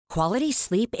Quality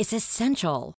sleep is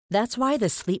essential. That's why the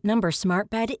Sleep Number Smart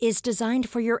Bed is designed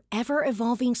for your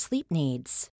ever-evolving sleep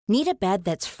needs. Need a bed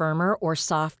that's firmer or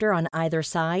softer on either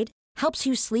side? Helps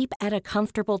you sleep at a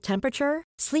comfortable temperature?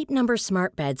 Sleep Number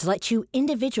Smart Beds let you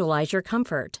individualize your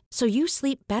comfort, so you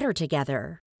sleep better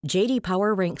together. J.D.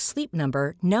 Power ranks Sleep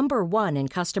Number number 1 in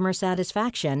customer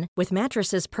satisfaction with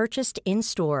mattresses purchased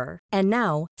in-store. And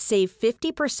now, save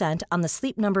 50% on the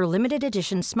Sleep Number Limited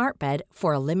Edition Smart Bed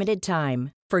for a limited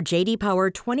time. For J.D. Power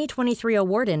 2023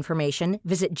 award information,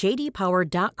 visit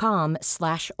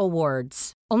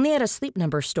jdpower.com/awards. Only at a Sleep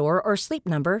Number store or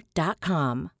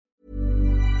sleepnumber.com.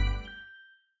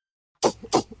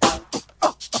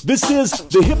 This is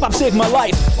the Hip Hop Saved My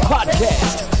Life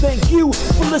podcast. Thank you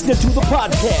for listening to the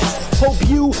podcast. Hope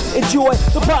you enjoy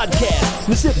the podcast.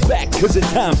 Now sit back, because it's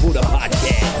time for the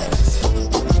podcast.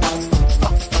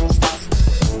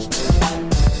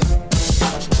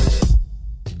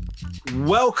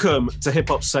 Welcome to Hip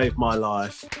Hop Saved My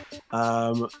Life.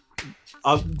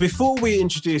 Before we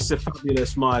introduce the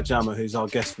fabulous Maya Jama, who's our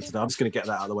guest for today, I'm just going to get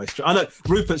that out of the way straight. I know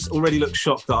Rupert's already looked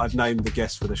shocked that I've named the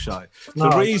guest for the show. The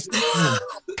reason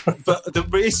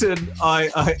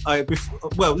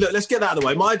look, let's get that out of the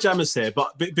way. Maya Jama's here,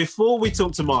 but before we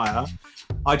talk to Maya,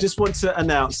 I just want to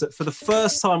announce that for the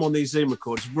first time on these Zoom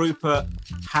records, Rupert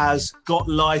has got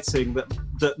lighting that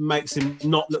makes him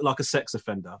not look like a sex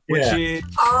offender. Which is...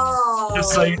 Oh,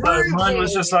 just so you know, mine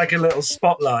was just like a little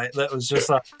spotlight that was just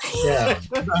like, yeah,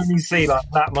 you only see like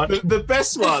that much. The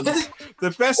best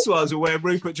ones are where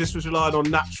Rupert just was relying on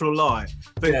natural light.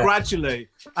 But gradually,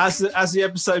 as the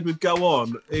episode would go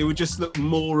on, it would just look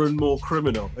more and more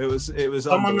criminal. It was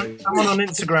someone on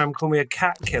Instagram called me a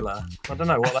cat killer. I don't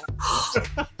know what that is.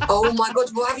 Oh my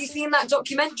god! Well, have you seen that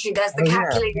documentary? There's the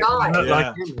cat killing guy. Look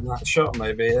like him in that shot,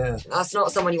 maybe. Yeah, that's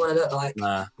not someone you want to look like.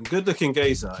 Nah, good-looking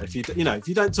geezer. If you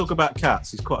don't talk about cats,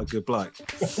 he's quite a good bloke.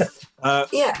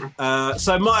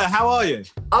 So Maya, how are you?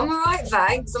 I'm all right,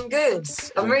 thanks. I'm good.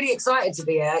 I'm really excited to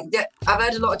be here. Yeah, I've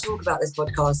heard a lot of talk about this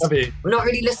podcast. Have you? I've not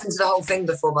really listened to the whole thing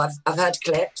before, but I've heard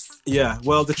clips. Yeah,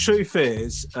 well, the truth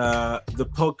is, the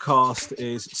podcast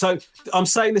is... So I'm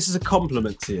saying this as a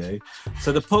compliment to you.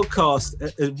 So the podcast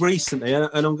recently, and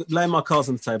I'm laying my cards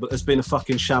on the table, has been a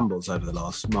fucking shambles over the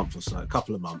last month or so, a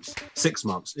couple of months, 6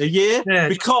 months, a year,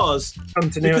 because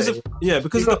of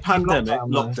the pandemic,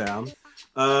 lockdown.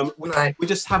 We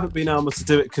just haven't been able to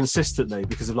do it consistently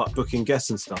because of like booking guests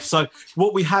and stuff. So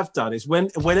what we have done is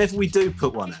whenever we do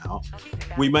put one out,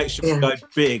 we make sure we go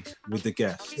big with the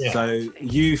guests. Yeah. So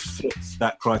you fit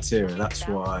that criteria. That's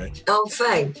why. Oh,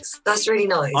 thanks. That's really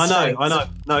nice. I know.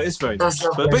 No, it's very nice.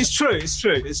 But it's true. It's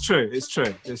true.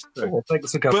 Oh,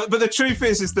 thanks for coming. But the truth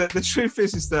is that.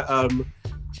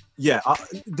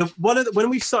 When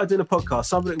we started doing a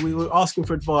podcast, we were asking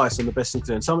for advice on the best thing to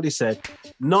do, and somebody said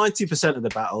 90% of the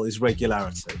battle is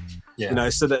regularity. Yeah.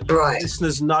 So that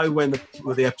listeners know when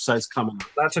the episode's coming.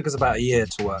 That took us about a year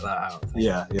to work that out.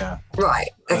 Yeah. Right.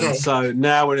 Okay. And so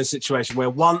now we're in a situation where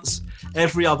once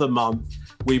every other month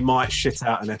we might shit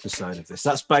out an episode of this.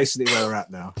 That's basically where we're at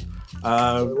now.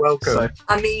 Welcome. So,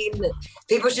 I mean,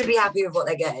 people should be happy with what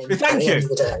they're getting. Thank you.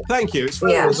 It's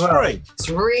free. Yeah. It's free. It's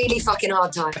really fucking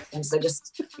hard time, so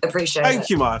just appreciate it. Thank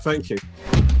you, Maya. Thank you.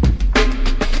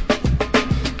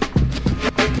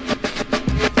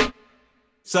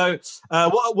 So,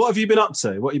 what have you been up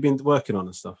to? What have you been working on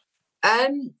and stuff?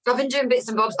 I've been doing bits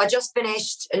and bobs. I just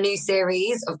finished a new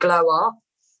series of Glow Up,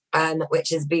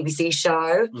 which is a BBC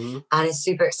show, and it's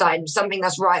super exciting. Something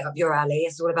that's right up your alley.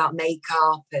 It's all about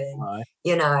makeup and,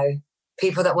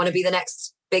 people that want to be the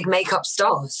next big makeup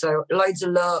star. So loads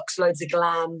of looks, loads of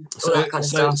glam, all that kind of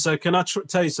stuff. So can I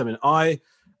tell you something? I,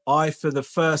 for the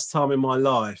first time in my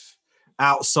life,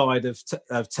 outside of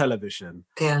television,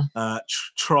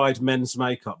 tried men's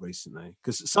makeup recently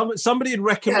because somebody had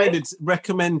recommended.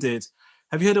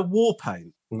 Have you heard of War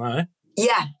Paint? No.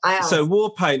 Yeah, I have. So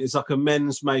War Paint is like a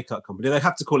men's makeup company. They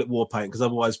have to call it War Paint because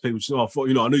otherwise people just I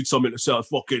need something to sound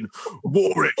fucking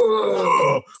warring.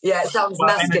 Yeah, it sounds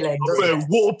masculine, doesn't it?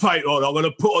 War Paint on. I'm going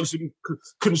to put on some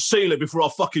concealer before I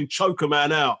fucking choke a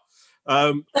man out.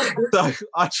 So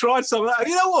I tried some of that.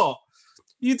 You know what?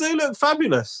 You do look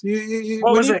fabulous.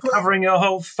 What was it? Covering your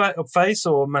whole face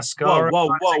or mascara?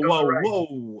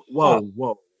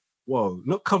 Whoa.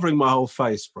 Not covering my whole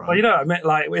face, bro. Well, I mean,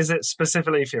 like, is it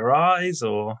specifically for your eyes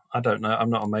or... I don't know. I'm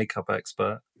not a makeup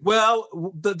expert. Well,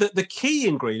 the key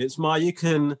ingredients, you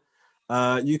can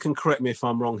correct me if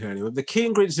I'm wrong here anyway. The key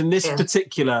ingredients in this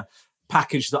particular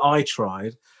package that I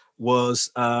tried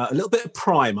was a little bit of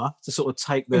primer to sort of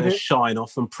take the shine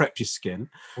off and prep your skin.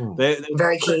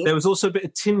 Very key. There was also a bit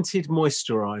of tinted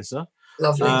moisturiser.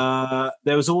 Lovely.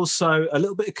 There was also a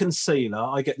little bit of concealer.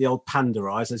 I get the old panda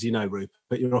eyes, as you know, Rupert,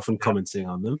 but you're often commenting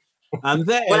on them. And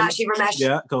then... Well, actually, Ramesh,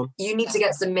 yeah, go on. You need to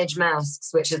get some Midge masks,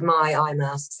 which is my eye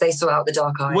masks. They sort out the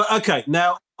dark eye. Well, okay.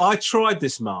 Now, I tried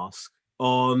this mask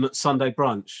on Sunday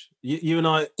brunch. You and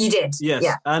I... You did? Yes.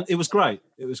 Yeah. And it was great.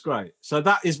 It was great. So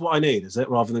that is what I need, is it,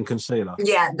 rather than concealer?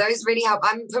 Yeah, those really help.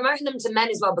 I'm promoting them to men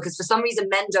as well because for some reason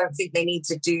men don't think they need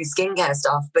to do skincare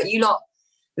stuff, but you lot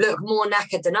look more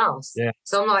knackered than us. Yeah.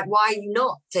 So I'm like, why are you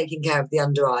not taking care of the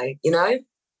under eye, you know?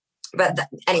 But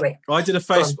anyway. I did a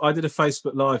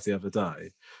Facebook Live the other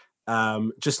day.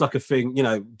 Just like a thing, you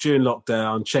know, during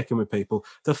lockdown, checking with people.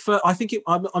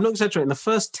 I'm not exaggerating. The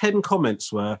first 10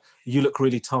 comments were, "You look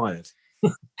really tired."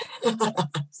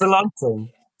 It's the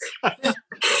lighting.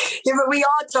 Yeah, but we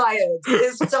are tired.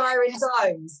 It's tiring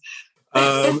times.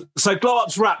 So Glow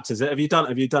Up's wrapped, is it? Have you done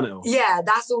it all? Yeah,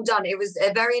 that's all done. It was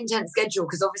a very intense schedule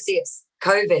because obviously it's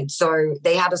COVID, so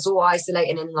they had us all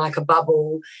isolating in like a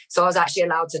bubble. So I was actually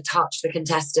allowed to touch the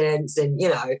contestants and, you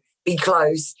know, be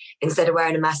close instead of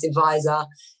wearing a massive visor.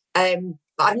 But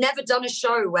I've never done a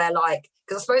show where like,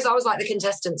 because I suppose I was like the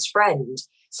contestant's friend.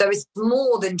 So it's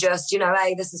more than just, you know,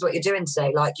 hey, this is what you're doing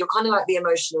today. Like you're kind of like the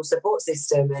emotional support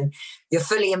system and you're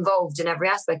fully involved in every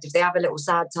aspect. If they have a little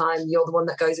sad time, you're the one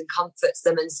that goes and comforts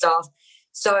them and stuff.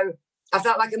 So I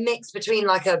felt like a mix between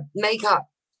like a makeup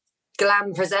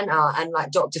glam presenter and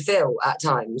like Dr. Phil at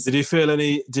times. Did you feel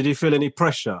any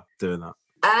pressure doing that?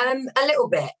 A little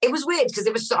bit. It was weird because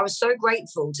I was so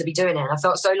grateful to be doing it. I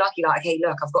felt so lucky, like, hey,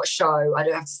 look, I've got a show. I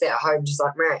don't have to sit at home just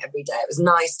like every day. It was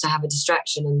nice to have a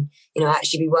distraction and, you know,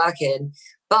 actually be working.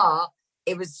 But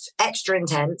it was extra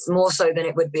intense, more so than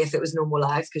it would be if it was normal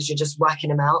life because you're just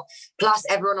whacking them out. Plus,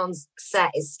 everyone on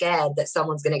set is scared that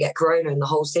someone's going to get corona and the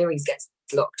whole series gets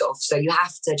locked off. So you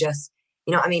have to just,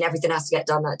 you know what I mean? Everything has to get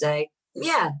done that day.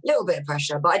 Yeah, a little bit of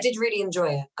pressure, but I did really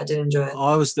enjoy it.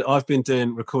 I've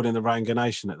been recording the Ranga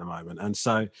Nation at the moment, and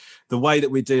so the way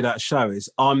that we do that show is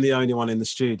I'm the only one in the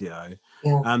studio,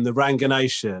 and the Ranga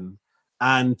Nation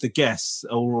and the guests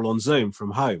are all on Zoom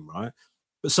from home, right?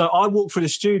 So I walk through the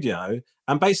studio,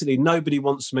 and basically nobody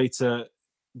wants me to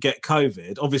get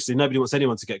COVID. Obviously, nobody wants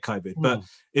anyone to get COVID, but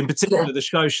in particular, the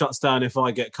show shuts down if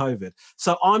I get COVID.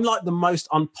 So I'm like the most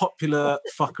unpopular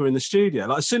fucker in the studio.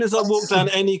 Like as soon as I walk down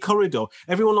any corridor,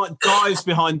 everyone like dives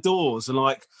behind doors and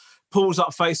like pulls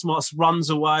up face masks, runs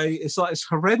away. It's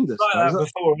horrendous. Like that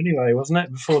before, anyway, wasn't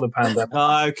it? Before the pandemic.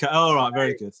 Okay, all right,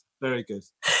 very good, very good.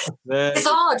 It's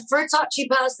hard for a touchy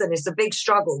person. It's a big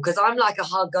struggle because I'm like a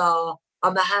hugger.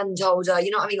 I'm a hand holder,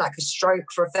 you know what I mean? Like a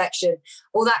stroke for affection,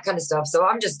 all that kind of stuff. So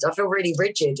I feel really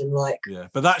rigid and like... Yeah,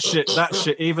 but that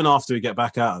shit, even after we get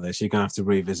back out of this, you're going to have to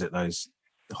revisit those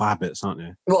habits, aren't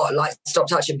you? What, like stop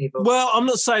touching people? Well, I'm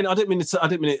not saying, I didn't mean you to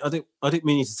take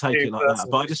it like that,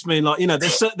 but I just mean like, you know,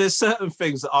 there's certain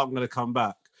things that aren't going to come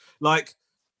back. Like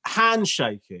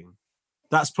handshaking.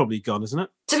 That's probably gone, isn't it?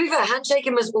 To be fair,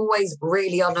 handshaking was always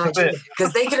really unhygienic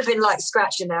because they could have been like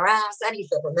scratching their ass,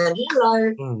 anything, and then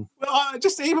hello. Well,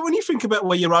 just even when you think about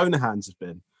where your own hands have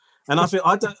been, and I feel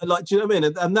I don't like. Do you know what I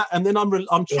mean? And then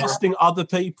I'm trusting other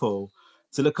people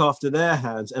to look after their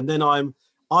hands, and then I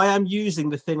am using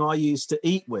the thing I used to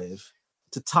eat with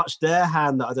to touch their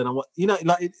hand that I don't know what, you know,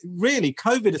 like really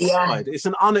COVID aside, it's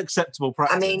an unacceptable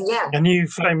practice. I mean, yeah. And you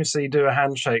famously do a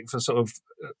handshake for sort of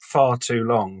far too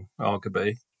long,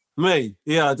 arguably. Me?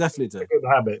 Yeah, I definitely do. It's a good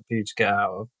habit for you to get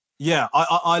out of. Yeah,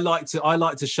 I like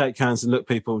to shake hands and look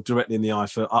people directly in the eye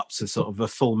for up to sort of a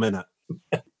full minute.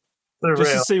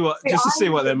 Just to see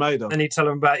what they're made of. And you tell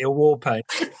them about your war paint.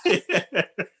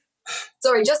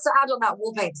 Sorry, just to add on that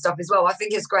war paint stuff as well, I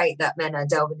think it's great that men are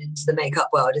delving into the makeup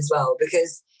world as well,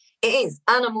 because it is.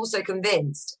 And I'm also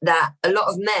convinced that a lot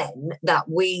of men that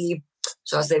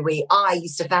I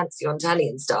used to fancy on telly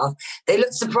and stuff, they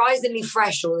look surprisingly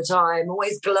fresh all the time,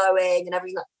 always glowing and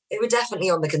everything. They were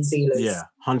definitely on the concealers. Yeah,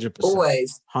 100%.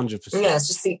 Always. 100%. Yeah, it's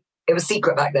just it was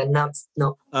secret back then. Now it's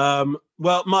not.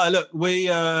 Well, Maya, look,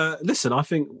 listen, I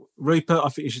think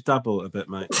you should dabble a bit,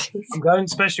 mate. I'm going,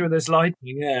 especially with this lighting.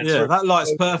 Yeah, that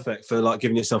light's perfect for like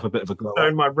giving yourself a bit of a glow.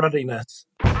 Showing my ruddiness.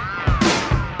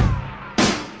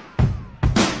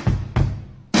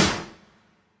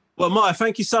 Well, Maya,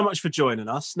 thank you so much for joining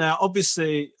us. Now,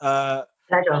 obviously,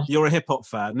 you're a hip hop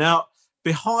fan. Now,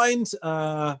 behind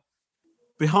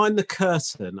the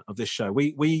curtain of this show,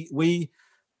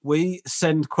 we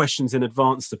send questions in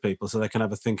advance to people so they can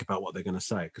have a think about what they're going to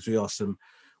say, because we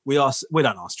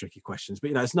don't ask tricky questions, but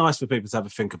you know, it's nice for people to have a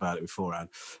think about it beforehand.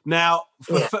 Now,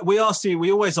 we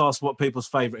always ask what people's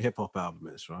favourite hip hop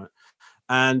album is, right?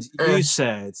 And you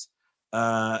said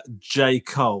J.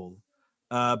 Cole.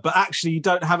 But actually, you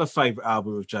don't have a favourite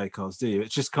album of J. Cole's, do you?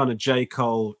 It's just kind of J.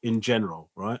 Cole in general,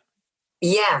 right?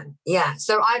 Yeah.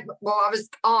 So I was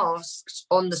asked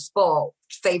on the spot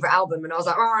favourite album, and I was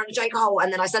like, J. Cole.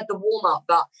 And then I said the warm-up,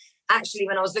 but actually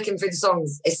when I was looking through the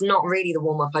songs, it's not really the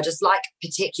warm-up. I just like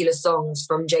particular songs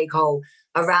from J. Cole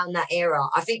around that era.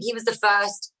 I think he was the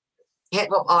first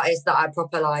hip-hop artist that I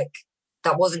proper like,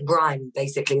 that wasn't grime,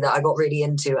 basically, that I got really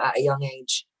into at a young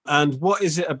age. And what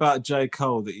is it about J.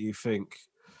 Cole that you think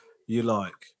you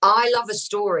like? I love a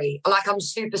story. Like, I'm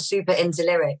super, super into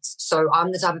lyrics. So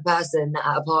I'm the type of person that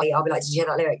at a party, I'll be like, did you hear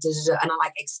that lyric? And I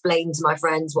like explain to my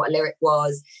friends what a lyric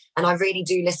was. And I really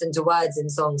do listen to words in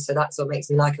songs. So that's what makes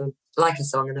me like a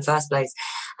song in the first place.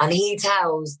 And he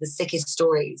tells the sickest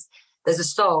stories. There's a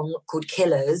song called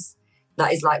Killers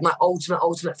that is like my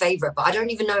ultimate favourite, but I don't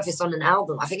even know if it's on an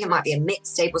album. I think it might be a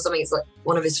mixtape or something. It's like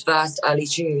one of his first early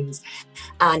tunes.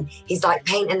 And he's like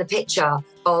painting the picture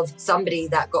of somebody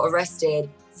that got arrested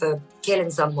for killing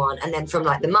someone, and then from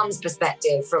like the mum's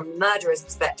perspective, from the murderer's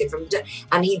perspective,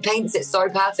 and he paints it so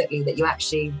perfectly that you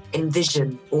actually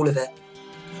envision all of it.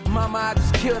 Mama, I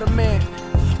just killed a man.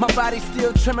 My body's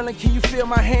still trembling, can you feel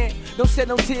my hand? Don't shed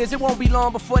no tears, it won't be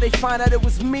long before they find out it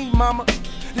was me, mama.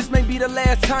 This may be the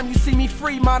last time you see me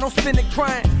free, ma, don't spend it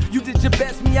crying. You did your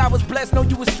best, me, I was blessed, know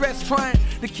you was stressed, trying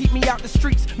to keep me out the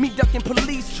streets. Me ducking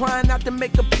police, trying not to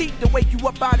make a peep, to wake you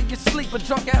up out of your sleep. A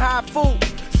drunk and high fool,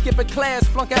 skipping class,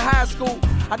 flunking high school.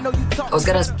 I know you talk. I was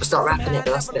gonna start rapping it,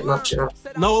 but that's a bit much, you know?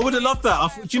 No, I would have loved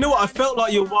that. Do you know what? I felt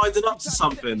like you were winding up to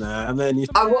something there, and then you...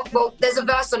 Well, there's a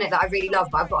verse on it that I really love,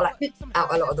 but I've got to like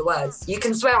out a lot of the words. You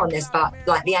can swear on this, but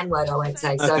like the N-word I won't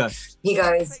say. So Okay. He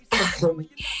goes,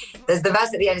 there's the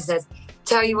verse at the end that says,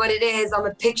 tell you what it is, I'm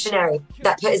a Pictionary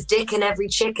that put his dick in every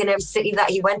chick in every city that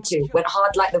he went to, went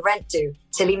hard like the rent do,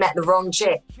 till he met the wrong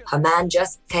chick. Her man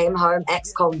just came home,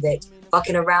 ex-convict,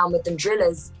 fucking around with them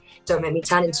drillers. Don't make me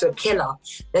turn into a killer.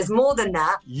 There's more than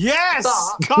that. Yes!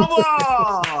 But- Come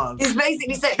on! He's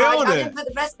basically saying, Killed I it. didn't put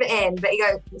the best bit in, but he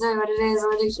goes, tell you what it is,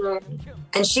 I'm a dictionary.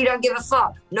 And she don't give a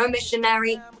fuck. No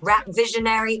missionary, rap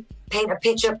visionary, paint a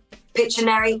picture,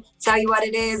 Pictionary, tell you what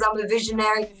it is, I'm a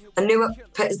visionary. I knew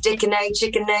it, put his dick in a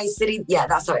chicken a city. Yeah,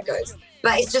 that's how it goes.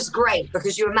 But it's just great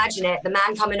because you imagine it, the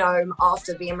man coming home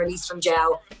after being released from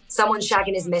jail, someone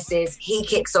shagging his missus, he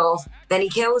kicks off, then he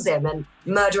kills him and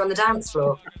murder on the dance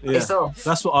floor. Yeah, It's off.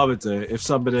 that's what I would do if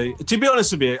somebody... To be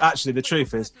honest with you, actually, the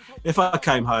truth is, if I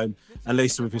came home and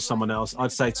Lisa was with someone else,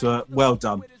 I'd say to her, well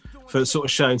done, for sort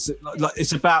of showing... Like,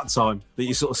 it's about time that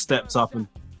you sort of stepped up and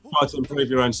tried to improve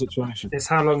your own situation. It's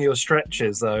how long your stretch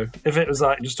is, though. If it was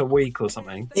like just a week or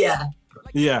something. Yeah,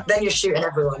 Yeah. then you're shooting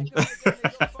everyone.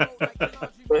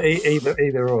 But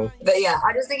either or. But yeah,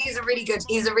 I just think he's a really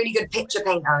good picture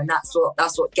painter, and that's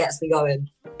what gets me going.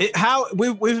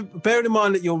 With bearing in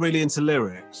mind that you're really into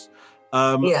lyrics,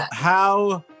 Yeah.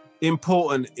 how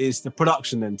important is the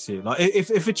production then to you? Like,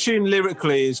 if a tune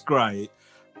lyrically is great,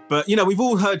 but you know, we've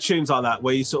all heard tunes like that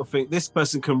where you sort of think this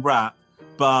person can rap,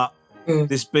 but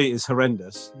this beat is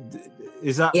horrendous.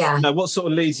 Is that, Yeah. you know, what sort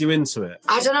of leads you into it?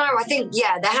 I don't know. I think,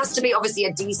 yeah, there has to be obviously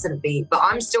a decent beat, but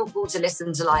I'm still cool to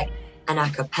listen to like an a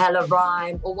cappella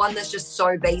rhyme or one that's just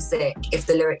so basic if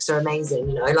the lyrics are amazing,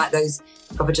 you know, like those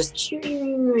proper just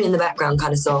in the background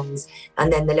kind of songs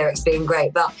and then the lyrics being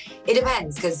great. But it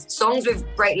depends because songs with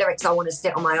great lyrics I want to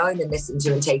sit on my own and listen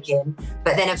to and take in.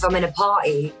 But then if I'm in a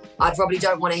party, I probably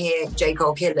don't want to hear J.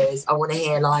 Cole Killers. I want to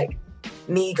hear like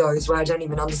Migos where I don't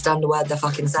even understand a word they're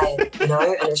fucking saying, you know,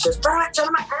 and it's just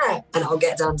and I'll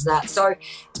get down to that. So it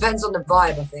depends on the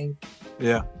vibe, I think.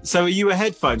 Yeah. So are you a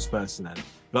headphones person then?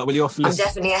 Like, will you often I'm listen?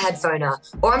 definitely a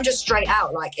headphoner, or I'm just straight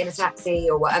out, like in a taxi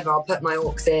or whatever. I'll put my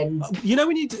aux in. You know,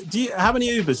 when how many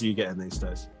Ubers are you getting these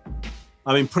days?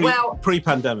 I mean,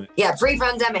 pre-pandemic. Yeah,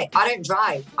 pre-pandemic, I don't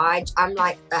drive. I'm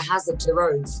like a hazard to the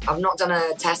roads. I've not done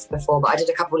a test before, but I did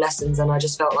a couple lessons and I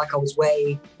just felt like I was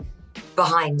way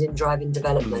behind in driving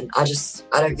development. I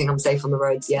don't think I'm safe on the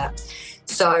roads yet.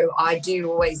 So I do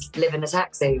always live in a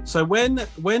taxi. So when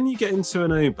you get into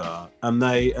an Uber and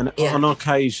Yeah. on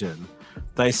occasion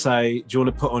they say, do you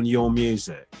want to put on your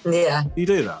music? Yeah, You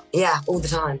do that? yeah, all the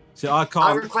time. See, I I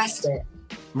can't. request it.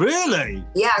 Really?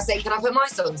 Yeah, I say, can I put my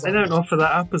songs They on? don't offer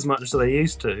that up as much as they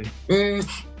used to.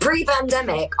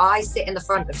 Pre-pandemic, I sit in the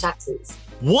front of taxis.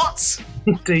 What?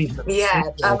 Indeed. Yeah,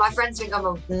 my friends think I'm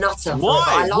a nutter. for it, but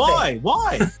I love it.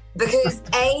 Why? Because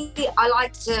I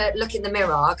like to look in the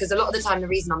mirror because a lot of the time the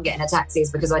reason I'm getting a taxi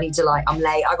is because I need to I'm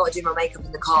late. I got to do my makeup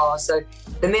in the car. So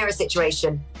the mirror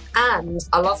situation. And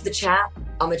I love the chat.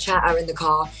 I'm a chatter in the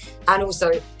car. And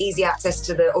also easy access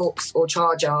to the aux or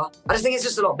charger. I just think it's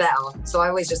just a lot better. So I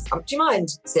always do you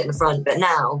mind? Sit in the front. But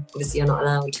now, obviously, you're not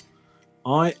allowed.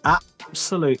 I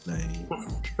absolutely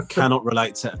cannot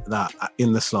relate to that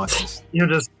in the slightest. You're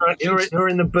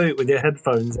in the boot with your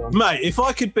headphones on, mate. If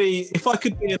I could be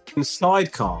in a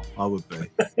sidecar, I would be.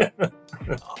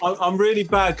 I'm really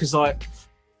bad because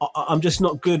I'm just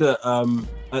not good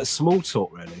at small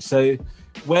talk, really. So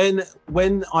when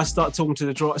I start talking to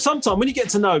the driver, sometimes when you get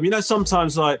to know them,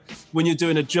 sometimes like when you're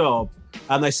doing a job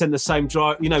and they send the same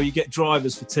driver, you get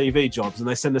drivers for TV jobs and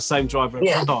they send the same driver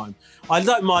every time. I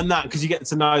don't mind that because you get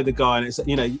to know the guy and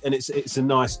it's a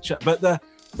nice chat. But the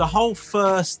whole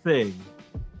first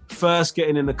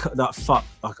getting in the that fuck,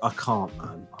 I can't,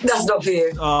 man. That's not for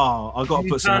you. Oh, I got to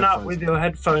put some turn headphones up with your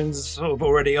headphones sort of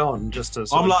already on, just to.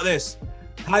 I'm like this.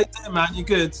 How you doing, man? You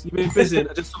good? You've been busy?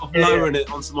 I just sort of lowering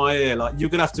it onto my ear. Like, you're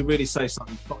gonna have to really say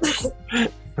something.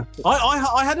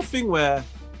 I had a thing where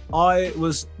I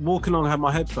was walking along, I had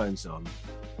my headphones on,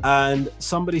 and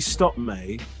somebody stopped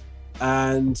me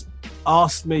and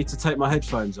asked me to take my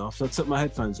headphones off. So I took my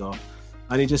headphones off,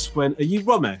 and he just went, "Are you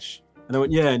Romesh?" And I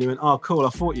went, "Yeah." And he went, "Oh, cool. I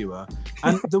thought you were."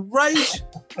 And the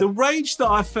rage that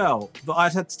I felt that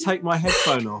I'd had to take my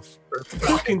headphone off,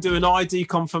 fucking do an ID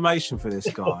confirmation for this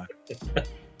guy,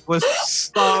 was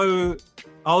so.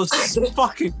 I was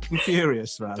fucking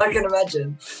furious, man. I can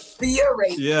imagine.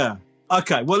 Furious. Yeah.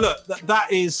 Okay. Well, look,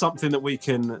 that is something that we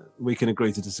can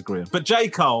agree to disagree on. But J.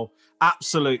 Cole,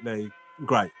 absolutely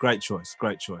great choice.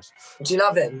 Do you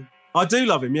love him? I do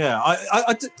love him. Yeah.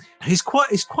 He's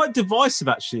quite divisive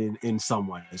actually in some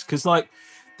ways because like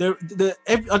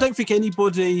I don't think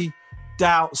anybody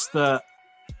doubts that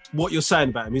what you're saying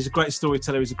about him. He's a great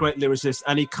storyteller. He's a great lyricist,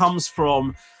 and he comes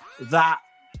from that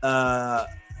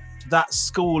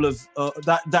school of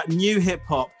that new hip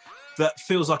hop that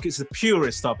feels like it's the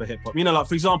purest type of hip hop. Like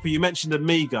for example, you mentioned the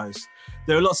Migos.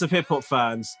 There are lots of hip hop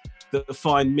fans that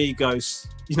find Migos,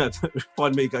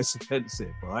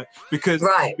 offensive, right? Because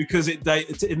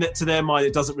to their mind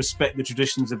it doesn't respect the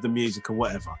traditions of the music or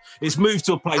whatever. It's moved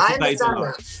to a place that they don't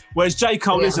like. Whereas J.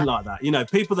 Cole isn't like that.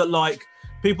 People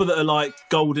that are like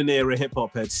golden era hip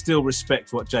hop heads still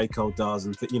respect what J. Cole does,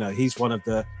 and he's one of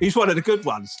the good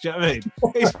ones. Do you know what I mean?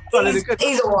 He's one of the good.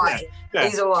 He's all right. Yeah.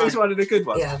 He's all right. He's one of the good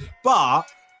ones. Yeah. But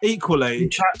equally, you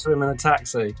chat to him in a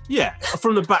taxi. Yeah,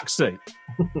 from the back seat.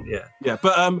 Yeah.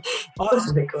 But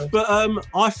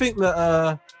I think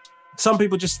that some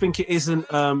people just think it isn't.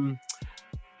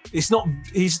 It's not.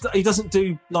 He doesn't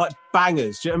do like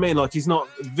bangers. Do you know what I mean? Like he's not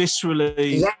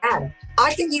viscerally. Yeah,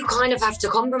 I think you kind of have to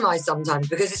compromise sometimes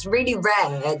because it's really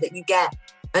rare that you get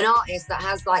an artist that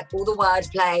has like all the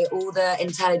wordplay, all the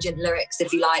intelligent lyrics,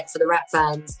 if you like, for the rap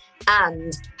fans,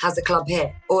 and has a club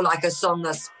hit or like a song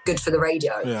that's good for the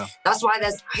radio. Yeah. That's why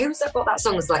who's got that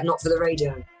song that's like not for the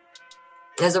radio?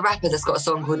 There's a rapper that's got a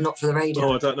song called Not For The Radio.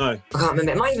 Oh, I don't know. I can't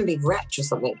remember. It might even be Wretch or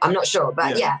something. I'm not sure.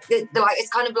 But it's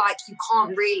kind of like you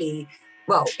can't really...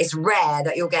 Well, it's rare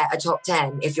that you'll get a top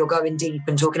 10 if you're going deep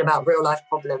and talking about real life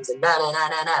problems and na,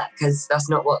 because that's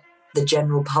not what the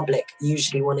general public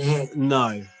usually want to hear.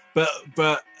 No.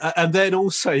 But and then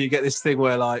also you get this thing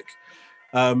where like...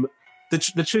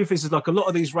 the truth is like a lot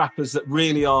of these rappers that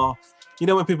really are...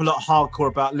 when people are hardcore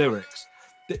about lyrics...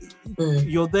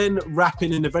 You're then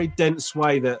rapping in a very dense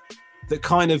way that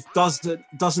kind of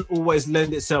doesn't always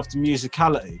lend itself to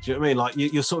musicality. Do you know what I mean? Like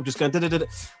you're sort of just going da-da-da-da.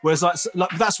 Whereas like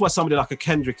that's why somebody like a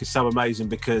Kendrick is so amazing,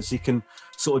 because he can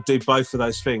sort of do both of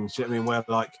those things. Do you know what I mean? Where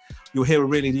like you'll hear a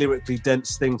really lyrically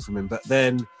dense thing from him, but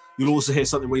then you'll also hear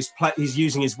something where he's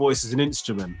using his voice as an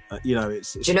instrument.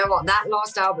 It's... Do you know what? That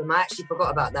last album, I actually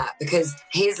forgot about that, because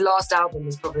his last album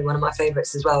was probably one of my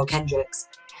favourites as well, Kendrick's.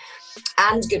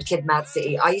 And Good Kid, Mad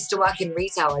City. I used to work in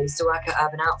retail. I used to work at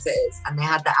Urban Outfitters, and they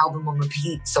had the album on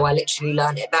repeat, so I literally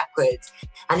learned it backwards.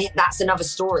 And that's another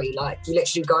story. Like, you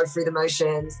literally go through the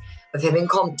motions of him in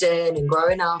Compton and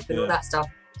growing up and all that stuff.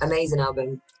 Amazing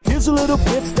album. Here's a little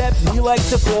bit that we like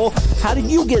to call, how did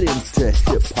you get into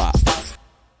hip-hop?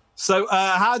 So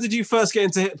how did you first get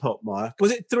into hip-hop, Maya?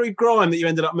 Was it through grime that you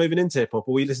ended up moving into hip-hop,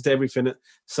 or were you listening to everything at the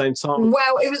same time?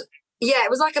 Well, it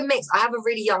was like a mix. I have a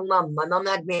really young mum. My mum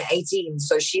had me at 18,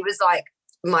 so she was like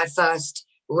my first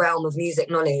realm of music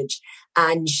knowledge.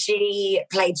 And she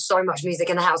played so much music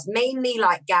in the house, mainly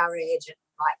like garage and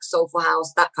like soulful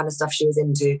house, that kind of stuff she was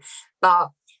into. But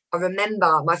I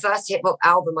remember my first hip-hop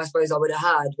album, I suppose I would have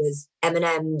heard, was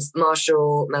Eminem's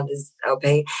Marshall Mathers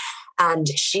LP. And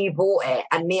she bought it.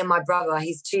 And me and my brother,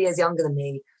 he's 2 years younger than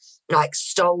me, like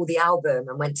stole the album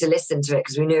and went to listen to it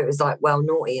because we knew it was like well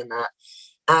naughty and that.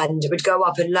 And would go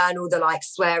up and learn all the like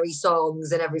sweary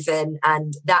songs and everything.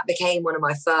 And that became one of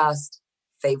my first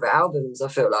favourite albums, I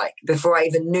feel like. Before I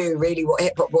even knew really what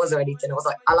hip hop was or anything, I was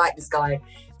like, I like this guy.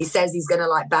 He says he's going to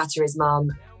like batter his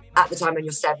mum. at the time when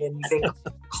you're 7, you think,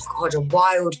 oh God, a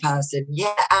wild person.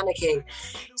 Yeah, anarchy.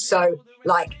 So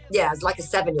like, yeah, as like a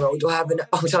 7-year-old or however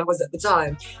old I was at the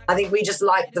time, I think we just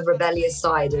liked the rebellious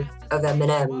side of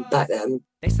Eminem back then.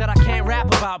 They said I can't rap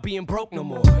about being broke no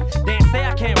more. They say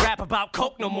I can't rap about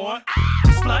coke no more.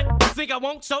 Slut, you think I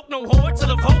won't choke no whore till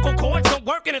the vocal cords don't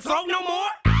work in the throat no more?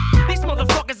 These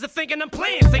motherfuckers are thinking I'm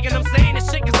playing, thinking I'm saying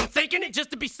this shit cause I'm thinking it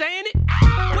just to be saying it.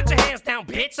 Put your hands down,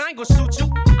 bitch, I ain't gonna shoot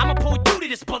you. I'ma pull you to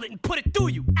this bullet and put it through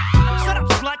you. Shut up,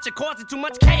 slut, you're causing too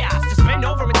much chaos. Just bend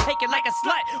over and take it like a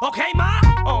slut, okay, ma?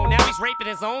 Oh, now he's raping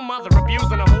his own mother,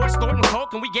 abusing a horse, snorting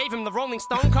coke, and we gave him the Rolling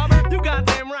Stone cover? You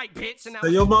goddamn right, bitch. And So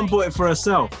your mum bought it for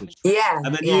herself? Yeah.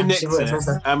 And then yeah, you nicked she was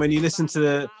it, and when you listen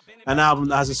to an album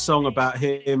that has a song about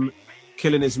him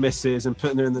killing his missus and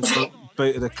putting her in the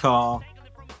boot of the car,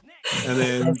 and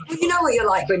then... You know what you're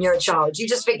like when you're a child. You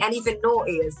just think anything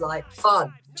naughty is like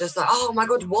fun. Just like, oh my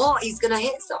God, what? He's going to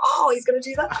hit, he's going to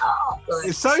do that. Oh. Like,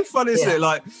 it's so fun, isn't it?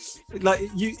 Like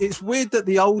you, it's weird that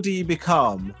the older you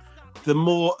become, the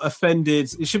more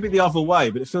offended. It should be the other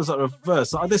way, but it feels like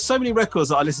reverse. Like, there's so many records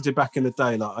that I listened to back in the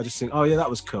day. Like I just think, oh yeah, that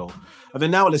was cool. And then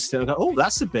now I listen to it and I go, oh,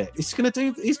 that's a bit. He's gonna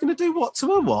do what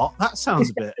to a what? That sounds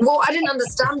a bit. Well, I didn't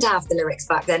understand half the lyrics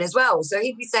back then as well. So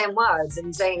he'd be saying words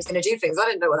and saying he's gonna do things. I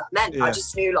didn't know what that meant. Yeah. I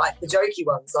just knew like the jokey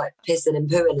ones, like pissing and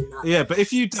pooing and that. Yeah, but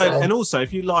if you don't, and also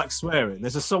if you like swearing,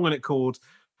 there's a song in it called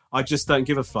I Just Don't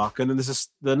Give a Fuck, and then there's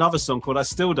another song called I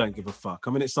Still Don't Give a Fuck.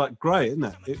 I mean, it's like great, isn't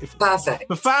it? Perfect.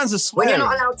 The fans are When swearing. you're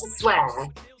not allowed to swear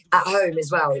at home as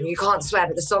well, and you can't swear,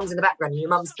 but the song's in the background and your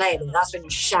mum's playing it, that's when you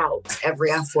shout every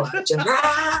F word. Just,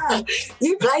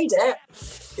 you played it,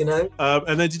 you know?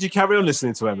 And then did you carry on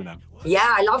listening to Eminem? Yeah,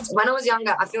 I loved, when I was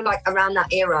younger, I feel like around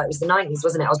that era, it was the 90s,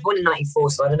 wasn't it? I was born in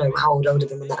 94, so I don't know how old I would have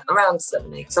been when that, around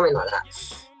 70, something like that.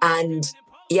 And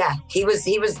yeah, he was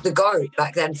the GOAT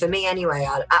back then. For me anyway,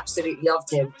 I absolutely loved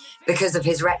him because of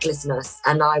his recklessness.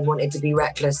 And I wanted to be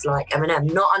reckless like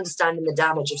Eminem, not understanding the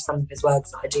damage of some of his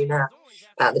words that I do now.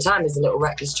 But at the time, as a little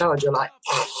reckless child, you're like,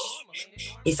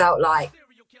 he felt like,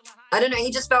 I don't know,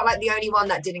 he just felt like the only one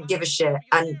that didn't give a shit.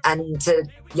 And to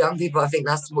young people, I think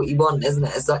that's what you want, isn't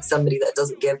it? It's like somebody that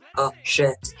doesn't give a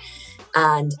shit.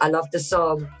 And I love the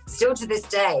song, still to this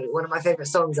day, one of my favourite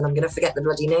songs, and I'm going to forget the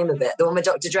bloody name of it. The one with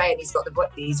Dr. Dre, and he's got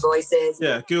these voices.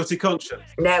 Yeah, Guilty Conscience.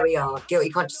 There we are, Guilty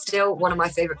Conscience, still one of my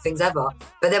favourite things ever.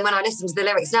 But then when I listen to the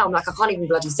lyrics now, I'm like, I can't even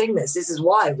bloody sing this. This is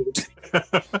wild.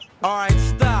 All right,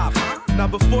 stop. Now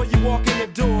before you walk in the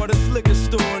door of this liquor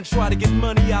store and try to get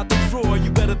money out the drawer,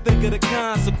 you better think of the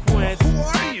consequence. Who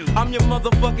are you? I'm your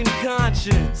motherfucking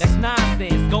conscience. That's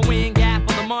nonsense. Go in, gap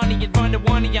for the money and run to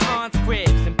one of your aunt's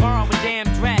cribs and borrow a damn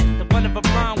dress, the one of a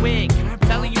brown wig.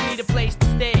 Telling you need a place to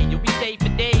stay. You'll be safe for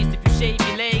days if you shave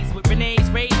your legs with Renee's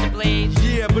razor blades.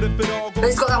 Yeah, but if it all goes... But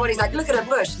he's got that one, he's like, look at her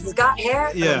bush. Has it got hair?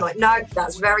 And Yeah. I'm like, no,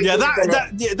 that's very Yeah, deep,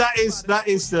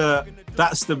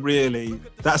 that's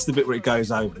the bit where it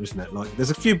goes over, isn't it? Like,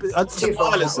 there's a few Too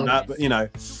far, violence in that that, but you know,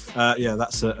 yeah,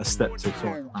 that's a step too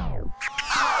far.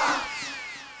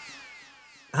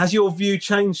 Has your view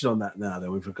changed on that now,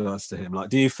 though, with regards to him? Like,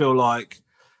 do you feel like,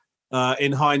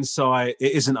 in hindsight,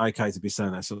 it isn't okay to be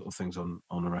saying those sort of things on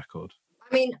a record?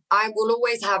 I mean, I will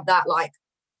always have that like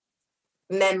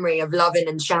memory of loving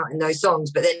and shouting those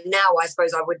songs, but then now I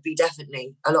suppose I would be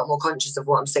definitely a lot more conscious of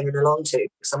what I'm singing along to,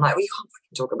 because I'm like, well, you can't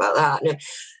fucking talk about that. No.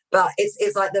 But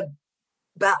it's like the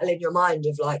battle in your mind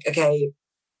of like, okay,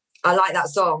 I like that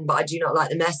song, but I do not like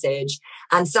the message.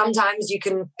 And sometimes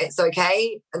it's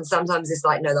okay, and sometimes it's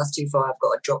like, no, that's too far. I've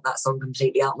got to drop that song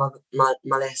completely out my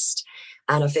list.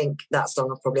 And I think that song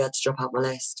I've probably had to drop out my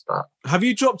list. But Have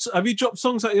you dropped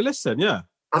songs out your list then? Yeah.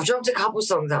 I've dropped a couple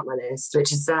songs out my list,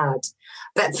 which is sad.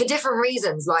 But for different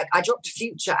reasons. Like, I dropped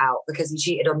Future out because he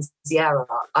cheated on Sierra,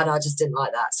 and I just didn't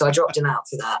like that. So I dropped him out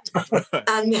for that.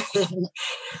 And then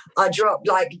I dropped,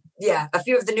 a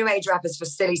few of the new age rappers for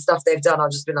silly stuff they've done.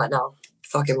 I've just been like, no,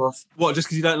 fuck him off. What, just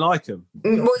because you don't like them?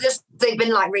 Well, just they've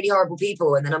been, like, really horrible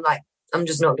people. And then I'm like, I'm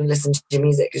just not going to listen to your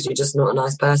music because you're just not a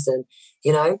nice person,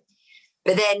 you know?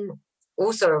 But then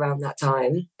also around that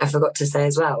time, I forgot to say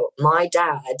as well, my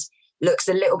dad looks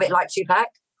a little bit like Tupac.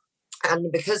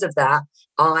 And because of that,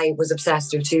 I was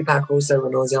obsessed with Tupac also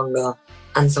when I was younger.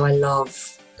 And so I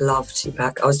love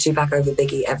Tupac. I was Tupac over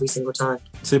Biggie every single time.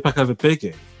 Tupac over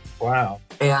Biggie? Wow.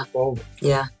 Yeah. Bold.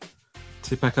 Yeah.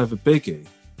 Tupac over Biggie?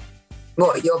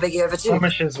 What, you're Biggie over Tupac?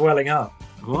 Thomas welling up.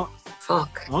 What?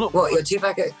 Fuck. What, you're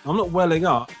Tupac? I'm not welling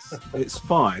up. It's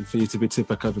fine for you to be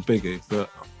Tupac over Biggie, but...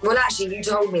 Well, actually, you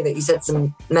told me that you said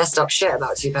some messed up shit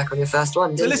about Tupac on your first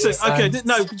one, didn't you? Listen, okay,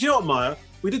 no, do you know what, Maya?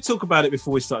 We did talk about it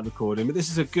before we started recording, but this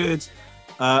is a good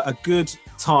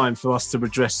time for us to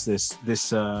redress this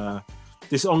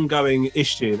this ongoing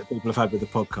issue that people have had with the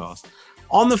podcast.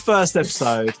 On the first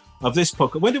episode of this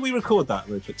podcast, when did we record that,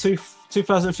 Rupert?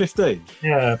 2015?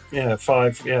 Yeah,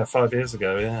 5 years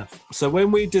ago, yeah. So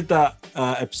when we did that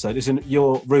episode, it's in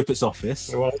Rupert's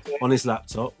office on his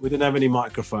laptop. We didn't have any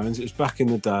microphones. It was back in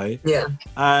the day. Yeah.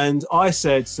 And I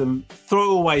said some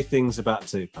throwaway things about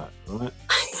Tupac, right?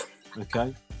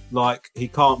 Okay. Like, he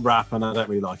can't rap and I don't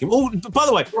really like him. Oh, by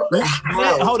the way,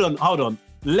 hold on.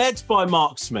 Led by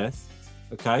Mark Smith,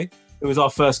 okay, who was our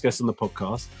first guest on the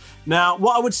podcast. Now,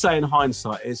 what I would say in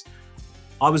hindsight is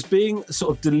I was being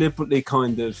sort of deliberately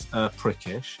kind of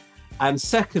prickish. And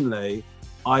secondly,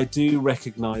 I do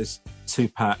recognise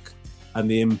Tupac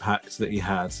and the impact that he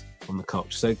had on the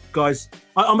culture. So, guys,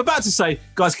 I'm about to say,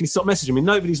 guys, can you stop messaging me?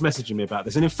 Nobody's messaging me about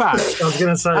this. And in fact, I was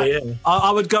going to say, yeah.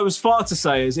 I would go as far to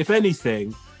say as, if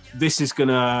anything, this is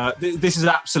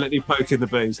absolutely poking the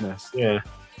bee's nest. Yeah.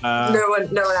 No one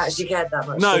actually cared that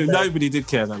much. No, nobody did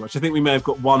care that much. I think we may have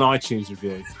got one iTunes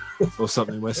review or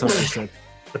something where somebody said.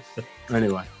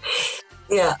 Anyway.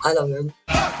 Yeah, I love him.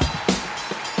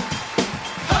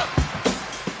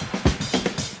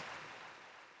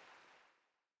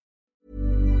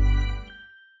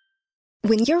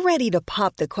 When you're ready to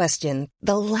pop the question,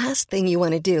 the last thing you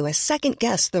want to do is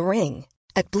second-guess the ring.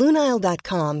 At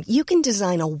BlueNile.com, you can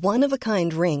design a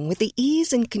one-of-a-kind ring with the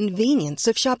ease and convenience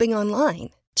of shopping online.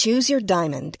 Choose your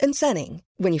diamond and setting.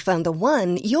 When you find the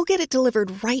one, you'll get it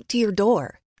delivered right to your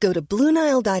door. Go to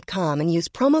BlueNile.com and use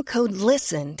promo code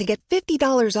LISTEN to get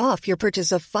 $50 off your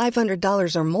purchase of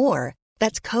 $500 or more.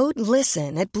 That's code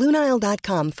LISTEN at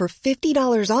BlueNile.com for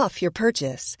 $50 off your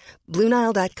purchase.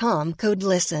 BlueNile.com, code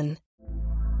LISTEN.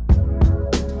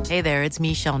 Hey there, it's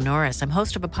Michelle Norris. I'm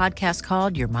host of a podcast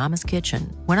called Your Mama's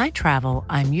Kitchen. When I travel,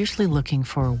 I'm usually looking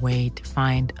for a way to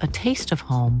find a taste of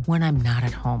home when I'm not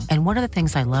at home. And one of the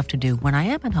things I love to do when I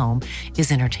am at home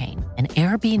is entertain. And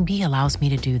Airbnb allows me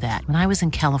to do that. When I was in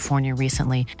California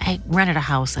recently, I rented a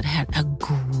house that had a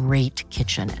great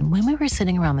kitchen. And when we were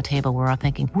sitting around the table, we're all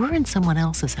thinking, we're in someone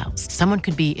else's house. Someone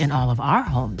could be in all of our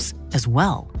homes as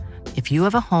well. If you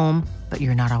have a home, but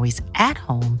you're not always at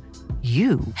home,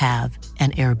 you have an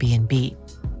Airbnb.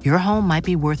 Your home might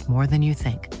be worth more than you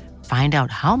think. Find out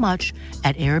how much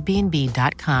at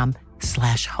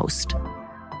airbnb.com/host.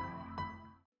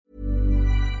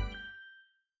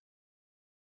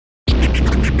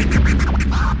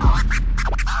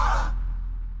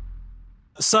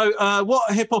 So,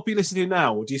 what hip hop are you listening to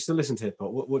now? Or do you still listen to hip hop?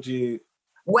 What do you?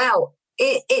 Well,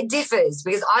 it differs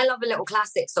because I love a little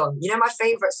classic song. You know, my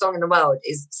favourite song in the world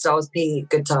is Styles P,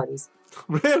 Good Times.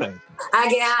 Really? I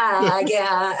get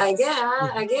high.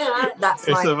 That's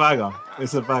It's a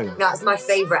banger. That's my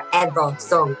favourite ever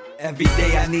song. Every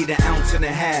day I need 1.5 ounces.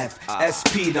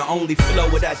 SP, the only flow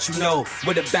that you know,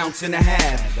 with 1.5 ounces.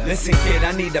 Listen, kid,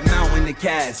 I need a mountain of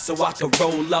cash so I can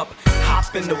roll up,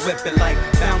 hop in the whip and like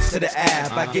bounce to the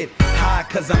ab. I get high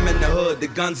cause I'm in the hood, the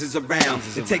guns is around.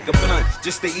 To take a blunt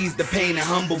just to ease the pain and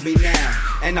humble me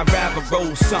now. And I'd rather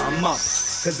roll something up.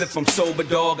 Cause if I'm sober,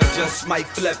 dog, I just might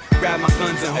flip, grab my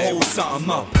guns and hold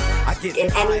something up. I get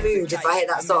in any mood if I hear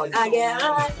that song.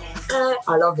 I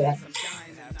love it.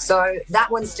 So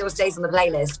that one still stays on the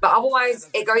playlist, but otherwise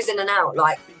it goes in and out.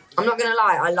 Like, I'm not gonna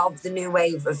lie, I love the new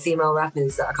wave of female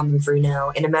rappers that are coming through now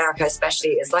in America,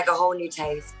 especially. It's like a whole new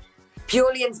taste,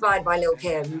 purely inspired by Lil'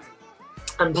 Kim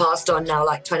and passed on now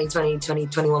like 2020,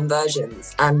 2021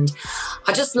 versions. And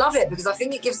I just love it because I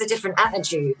think it gives a different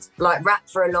attitude. Like, rap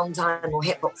for a long time or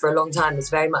hip hop for a long time was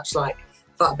very much like,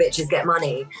 fuck bitches, get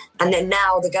money. And then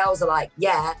now the girls are like,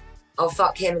 yeah, I'll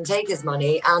fuck him and take his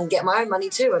money and get my own money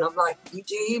too. And I'm like, you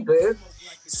do you, boo.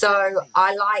 So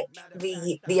I like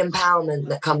the empowerment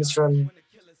that comes from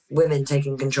women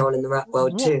taking control in the rap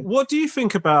world too. What do you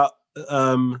think about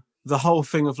the whole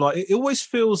thing of like, it always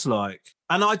feels like,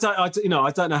 and I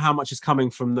don't know how much is coming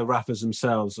from the rappers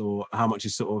themselves or how much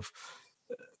is sort of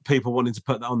people wanting to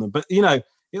put that on them. But, you know,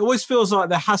 it always feels like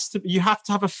you have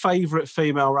to have a favourite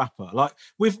female rapper. Like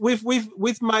with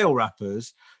male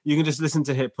rappers, you can just listen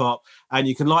to hip hop and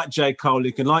you can like J. Cole,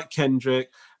 you can like Kendrick,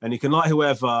 and you can like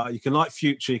whoever, you can like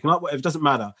Future, you can like whatever, it doesn't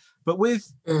matter. But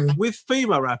with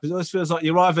female rappers, it always feels like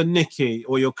you're either Nicki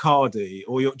or you're Cardi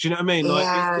or do you know what I mean?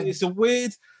 Like it's a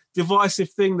weird, divisive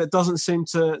thing that doesn't seem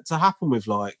to happen with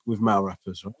male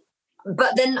rappers, right?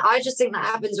 But then I just think that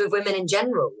happens with women in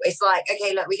general. It's like,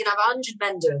 okay, look, we can have 100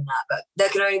 men doing that, but there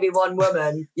can only be one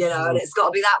woman, you know, and it's got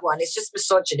to be that one. It's just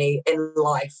misogyny in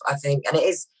life, I think. And it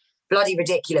is bloody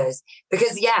ridiculous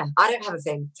because, yeah, I don't have a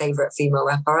favourite female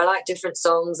rapper. I like different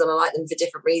songs and I like them for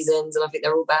different reasons and I think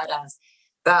they're all badass.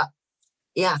 But,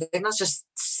 yeah, I think that's just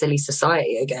silly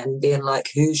society again, being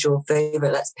like, who's your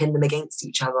favourite? Let's pin them against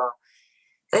each other.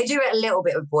 They do it a little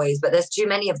bit with boys, but there's too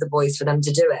many of the boys for them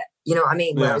to do it. You know what I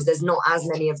mean? Yeah. Whereas there's not as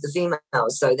many of the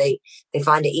females, so they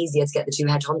find it easier to get the two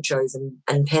head honchos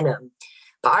and pin them.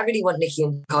 But I really want Nicki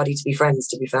and Cardi to be friends,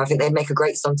 to be fair. I think they'd make a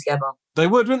great song together. They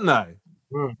would, wouldn't they?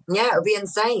 Yeah, it would be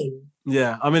insane.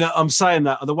 Yeah, I mean, I'm saying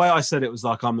that the way I said it was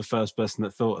like I'm the first person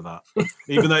that thought of that,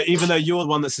 even though you're the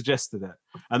one that suggested it,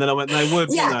 and then I went, they would,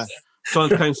 Yeah. you know, trying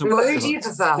to claim some. Well, who do you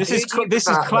prefer? This is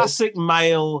classic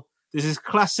male. This is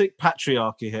classic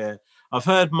patriarchy here. I've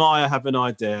heard Maya have an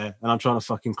idea, and I'm trying to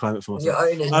fucking claim it for myself.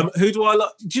 You're owning it. Who do I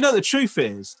like? Do you know the truth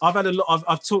is? I've had a lot.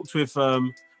 I've talked with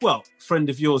friend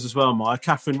of yours as well, Maya,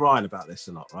 Catherine Ryan, about this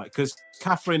a lot, right? Because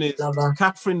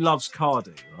Catherine loves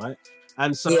Cardi, right?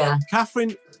 And so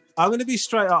Catherine, I'm going to be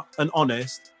straight up and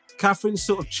honest. Catherine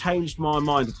sort of changed my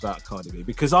mind about Cardi B,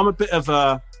 because I'm a bit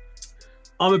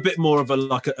more of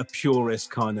a purist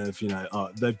kind of, you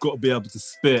know, they've got to be able to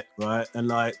spit, right? And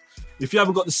like, if you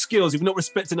haven't got the skills, if you're not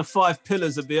respecting the 5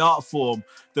 pillars of the art form,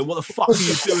 then what the fuck are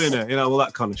you doing it? You know, all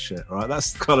that kind of shit, right?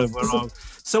 That's kind of where I'm.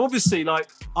 So obviously, like,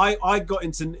 I got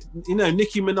into, you know,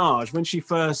 Nicki Minaj when she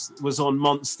first was on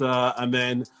Monster, and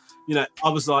then, you know, I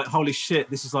was like, holy shit,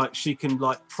 this is like, she can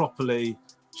like properly,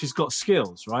 she's got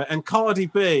skills, right? And Cardi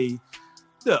B,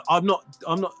 look, I'm not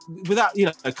without, you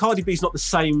know, Cardi B's not the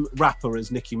same rapper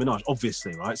as Nicki Minaj,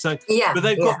 obviously, right? So, but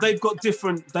they've got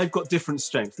different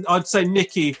strengths. I'd say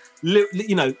Nicki,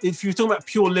 you know, if you're talking about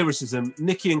pure lyricism,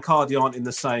 Nicki and Cardi aren't in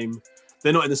the same.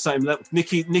 They're not in the same level.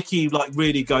 Nicki like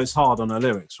really goes hard on her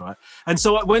lyrics, right? And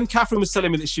so when Catherine was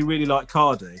telling me that she really liked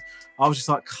Cardi, I was just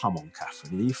like, come on,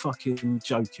 Catherine, are you fucking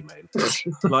joking me?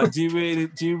 Like, do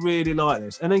you really like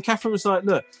this? And then Catherine was like,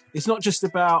 look, it's not just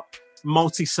about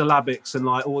multisyllabics and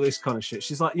like all this kind of shit.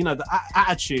 She's like, you know, the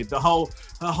attitude, her whole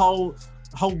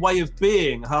way of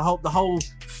being,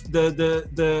 the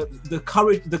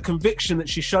courage, the conviction that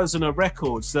she shows on her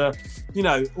records, you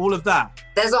know, all of that.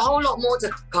 There's a whole lot more to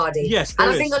Cardi. Yes, and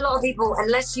I think a lot of people,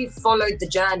 unless you followed the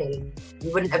journey,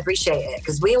 you wouldn't appreciate it,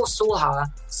 because we all saw her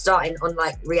starting on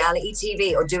like reality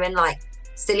TV or doing like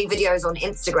silly videos on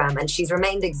Instagram, and she's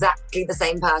remained exactly the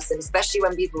same person, especially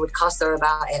when people would cuss her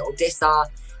about it or diss her,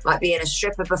 like being a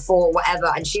stripper before,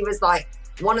 whatever. And she was like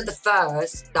one of the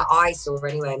first that I saw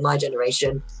anyway in my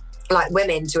generation, like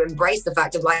women to embrace the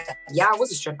fact of like, yeah, I was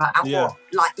a stripper, and what?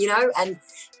 Like, you know, and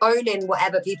owning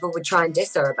whatever people would try and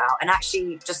diss her about, and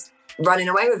actually just running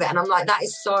away with it. And I'm like, that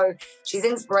is so, she's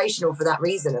inspirational for that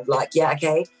reason of like, yeah,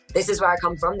 okay, this is where I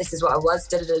come from, this is what I was,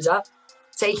 da-da-da-da.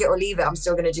 Take it or leave it, I'm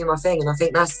still going to do my thing. And I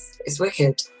think it's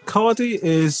wicked. Cardi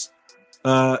is,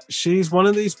 she's one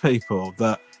of these people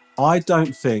that I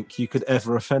don't think you could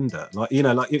ever offend her. Like, you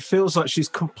know, like it feels like she's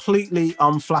completely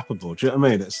unflappable. Do you know what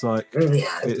I mean? It's like,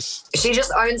 she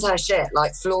just owns her shit,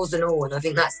 like flaws and all. And I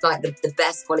think that's like the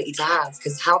best quality to have,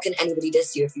 because how can anybody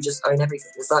diss you if you just own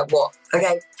everything? It's like, what?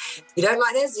 Okay, you don't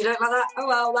like this, you don't like that. Oh,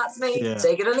 well, that's me. Yeah.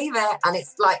 Take it or leave it. And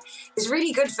it's like, it's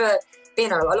really good for, you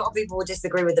know, a lot of people will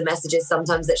disagree with the messages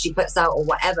sometimes that she puts out or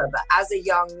whatever. But as a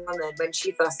young woman, when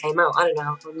she first came out, I don't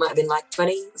know, it might have been like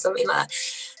 20 or something like that.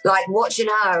 Like watching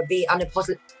her be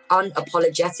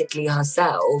unapologetically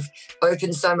herself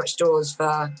opened so much doors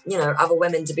for, you know, other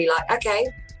women to be like, okay,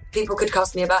 people could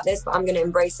cuss me about this, but I'm going to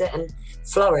embrace it and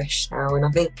flourish now. And I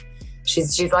think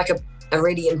she's like a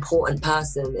really important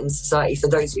person in society for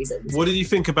those reasons. What did you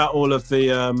think about all of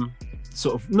the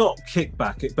sort of, not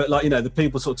kickback, but like, you know, the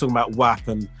people sort of talking about WAP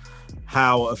and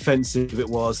how offensive it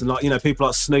was, and like, you know, people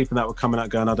like Snoop and that were coming out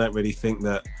going, I don't really think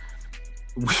that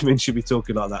women should be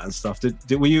talking like that and stuff.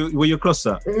 Were you across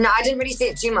that? No, I didn't really see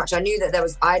it too much. I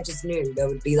just knew there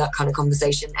would be that kind of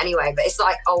conversation anyway. But it's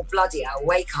like, oh, bloody hell,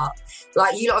 wake up.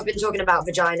 Like, you lot have been talking about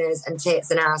vaginas and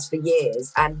tits and ass for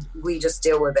years, and we just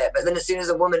deal with it. But then as soon as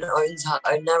a woman owns her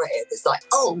own narrative, it's like,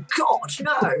 oh, God,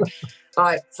 no.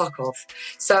 Like, fuck off.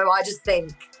 So I just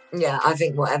think, I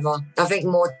think whatever. I think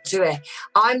more to it.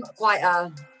 I'm quite, I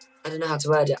don't know how to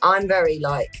word it. I'm very,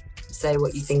 like, say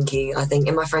what you thinky, I think,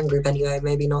 in my friend group anyway,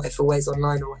 maybe not if always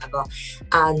online or whatever.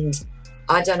 And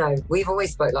I don't know, we've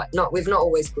always spoke like, we've not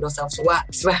always called ourselves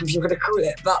WAPs, whatever you want to call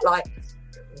it, but like,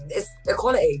 it's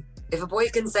equality. If a boy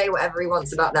can say whatever he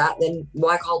wants about that, then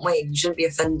why can't we? You shouldn't be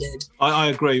offended. I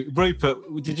agree. Rupert,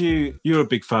 you're a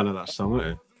big fan of that song,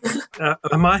 weren't you?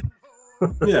 Am I?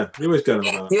 Yeah, you always going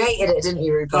on that. You hated it, didn't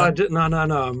you, Rupert? No.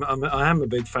 I am a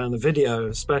big fan of the video,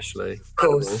 especially. Of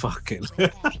course. Fucking.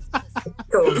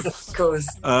 Of course.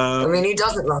 I mean, who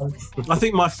doesn't love? I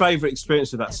think my favourite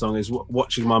experience with that song is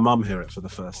watching my mum hear it for the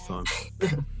first time.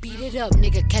 Beat it up,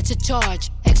 nigga, catch a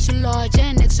charge. Extra large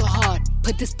and extra hard.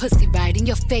 Put this pussy right in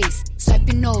your face. Swipe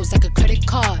Swipe your nose like a credit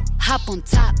card. Hop on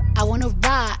top, I wanna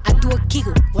ride. I do a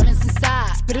giggle, what is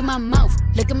inside? Spit in my mouth,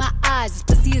 look in my eyes. This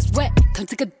pussy is wet, come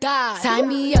take a dive. Tie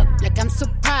me up like I'm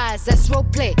surprised. That's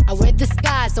roleplay, I wear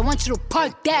disguise. I want you to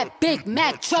park that Big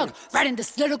Mac truck right in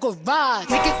this little garage.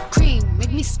 Make it cream,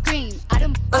 make me scream.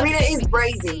 I mean, it is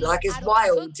crazy. Like, it's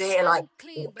wild to hear, like,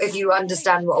 if you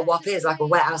understand what a WAP is, like a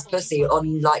wet ass pussy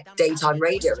on, like, daytime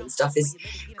radio and stuff, is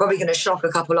probably going to shock a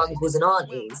couple uncles and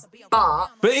aunties.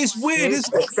 But it's weird,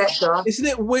 isn't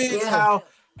it weird how,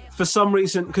 for some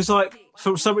reason, because, like,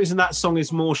 for some reason that song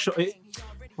is more...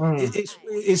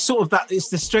 It's sort of that, it's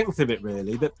the strength of it,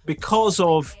 really, that because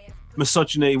of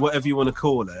misogyny, whatever you want to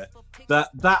call it,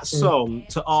 that song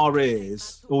to our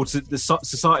ears, or to the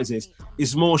society's ears,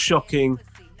 is more shocking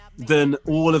than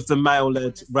all of the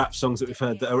male-led rap songs that we've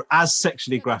heard that are as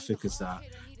sexually graphic as that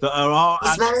are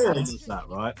as as that,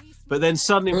 right? But then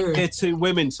suddenly we hear two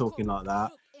women talking like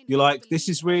that, you're like, this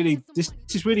is really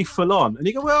full on. And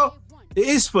you go, well, it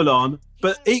is full on,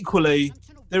 but equally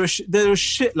there are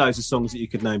shitloads of songs that you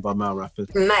could name by male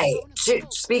rappers. Mate,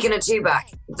 speaking of Tupac,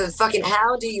 the fucking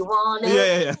how do you want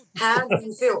it? Yeah. How do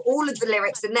you feel? All of the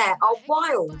lyrics in there are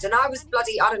wild. And I was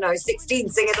bloody, 16,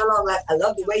 singing along like, I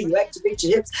love the way you activate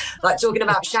your hips. Like talking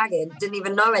about shagging, didn't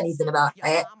even know anything about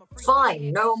it.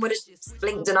 Fine, no one would have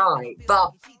blinked an eye.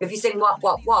 But if you sing what,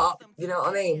 you know what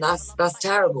I mean? That's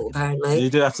terrible, apparently. You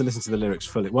do have to listen to the lyrics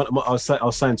fully. I was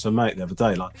saying to a mate the other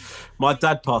day, like, my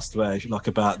dad passed away like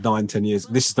about 9-10 years.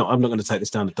 I'm not going to take this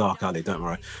down a dark alley, don't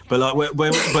worry. But like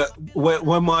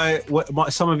when my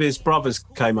some of his brothers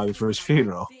came over for his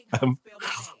funeral,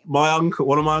 one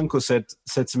of my uncles said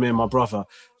to me and my brother,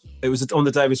 it was on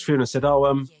the day of his funeral, said,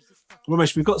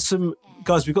 Ramesh, we've got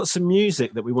some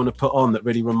music that we want to put on that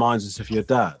really reminds us of your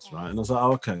dad, right? And I was like,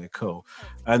 oh, okay, cool.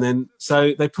 And then,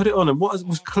 so they put it on, and what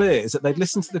was clear is that they'd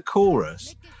listened to the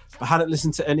chorus, but hadn't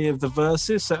listened to any of the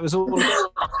verses. So it was all,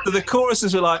 so the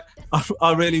choruses were like,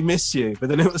 I really miss you. But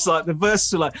then it was like, the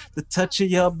verses were like, the touch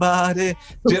of your body,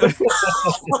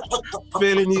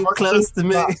 feeling you close to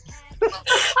me.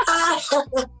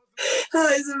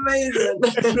 That is amazing.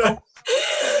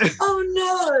 Oh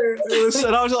no!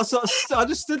 And I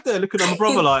just stood there looking at my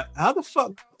brother like, how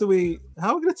are we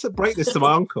going to break this to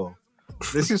my uncle?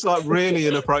 This is like really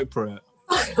inappropriate.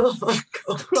 Oh my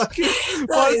God.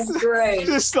 That is great.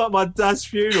 Just like my dad's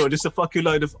funeral, just a fucking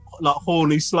load of like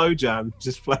horny slow jam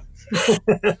just playing.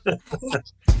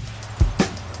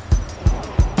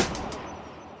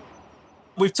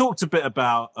 We've talked a bit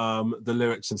about the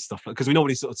lyrics and stuff, because we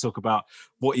normally sort of talk about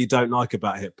what you don't like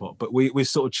about hip hop, but we've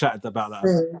sort of chatted about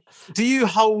that. Do you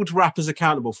hold rappers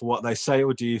accountable for what they say,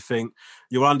 or do you think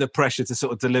you're under pressure to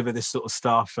sort of deliver this sort of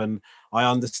stuff? And I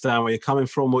understand where you're coming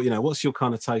from, or, you know, what's your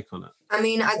kind of take on it? I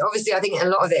mean, obviously, I think a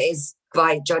lot of it is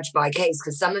judged by case,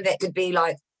 because some of it could be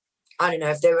like, I don't know,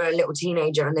 if they were a little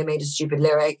teenager and they made a stupid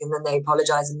lyric and then they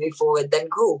apologise and move forward, then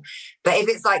cool. But if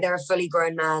it's like they're a fully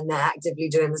grown man, they're actively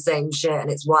doing the same shit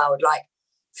and it's wild, like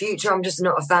Future, I'm just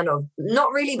not a fan of.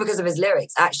 Not really because of his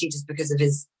lyrics, actually just because of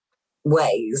his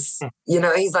ways. You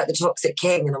know, he's like the toxic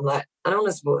king and I'm like, I don't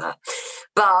want to support that.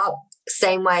 But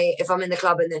same way, if I'm in the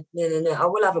club and then, no, I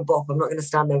will have a bop. I'm not going to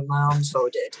stand there with my arms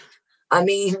folded. I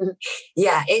mean,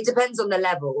 yeah, it depends on the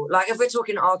level. Like if we're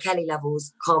talking R. Kelly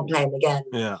levels, can't play him again.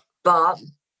 Yeah. But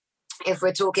if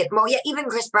we're talking, well, yeah, even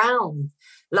Chris Brown,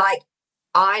 like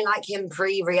I like him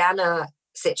pre-Rihanna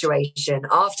situation.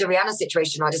 After Rihanna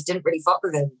situation, I just didn't really fuck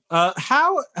with him.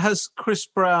 How has Chris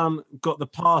Brown got the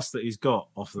pass that he's got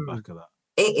off the back of that?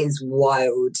 It is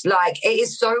wild. Like, it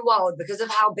is so wild because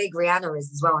of how big Rihanna is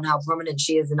as well and how prominent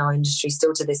she is in our industry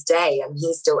still to this day. And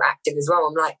he's still active as well.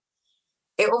 I'm like,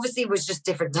 it obviously was just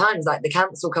different times. Like the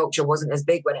cancel culture wasn't as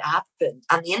big when it happened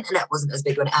and the internet wasn't as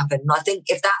big when it happened. And I think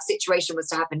if that situation was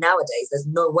to happen nowadays, there's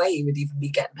no way he would even be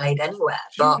getting played anywhere.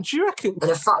 But do you reckon?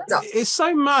 And fucked up. It's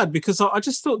so mad because I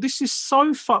just thought this is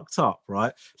so fucked up,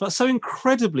 right? Like so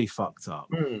incredibly fucked up.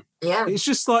 Yeah. It's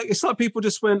just like, it's like people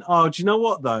just went, oh, do you know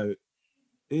what though?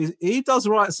 He does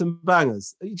write some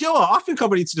bangers. Do you know what? I think I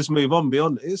need to just move on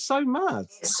beyond it. It's so mad.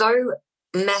 It's so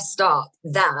messed up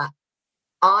that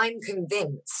I'm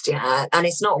convinced, yeah, and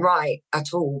it's not right at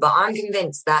all, but I'm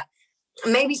convinced that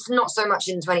maybe it's not so much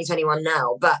in 2021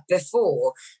 now, but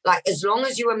before, like, as long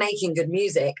as you were making good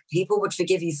music, people would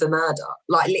forgive you for murder.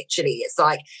 Like, literally, it's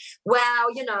like,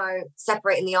 well, you know,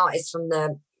 separating the artist from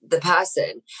the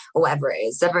person, or whatever it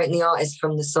is, separating the artist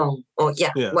from the song, or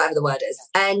whatever the word is.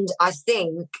 And I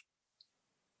think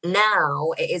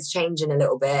now it is changing a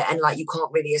little bit, and like you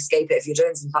can't really escape it. If you're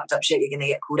doing some fucked up shit, you're going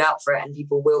to get called out for it and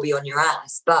people will be on your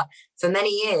ass. But for many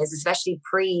years, especially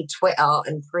pre-Twitter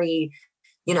and pre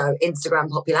you know, Instagram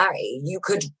popularity. You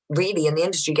could really, in the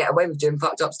industry, get away with doing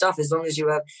fucked up stuff as long as you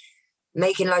were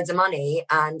making loads of money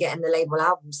and getting the label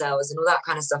album sales and all that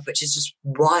kind of stuff, which is just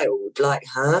wild. Like,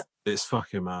 huh? It's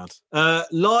fucking mad.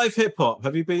 Live hip hop.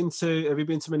 Have you been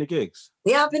to many gigs?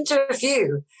 Yeah, I've been to a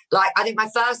few. Like, I think my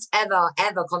first ever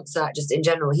concert, just in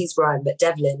general, he's grown, but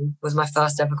Devlin was my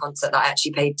first ever concert that I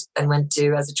actually paid and went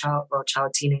to as a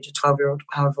teenager, 12-year-old,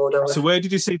 however old I was. So where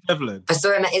did you see Devlin? I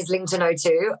saw him at Islington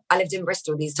O2. I lived in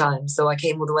Bristol these times, so I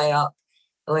came all the way up.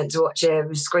 I went to watch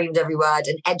him, screamed every word,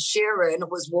 and Ed Sheeran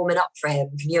was warming up for him.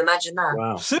 Can you imagine that?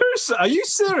 Wow. Seriously? Are you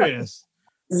serious?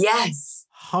 Yes.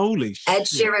 Holy shit. Ed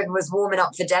Sheeran was warming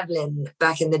up for Devlin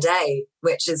back in the day,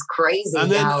 which is crazy.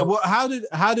 And then how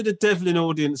did a Devlin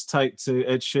audience take to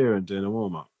Ed Sheeran doing a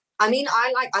warm-up? I mean,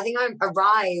 I think I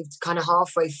arrived kind of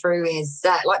halfway through his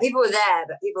set. Like, people were there,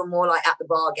 but people were more like at the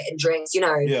bar getting drinks, you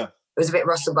know. Yeah. It was a bit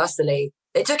rustle-bustly.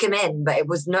 They took him in, but it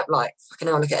was not like, fucking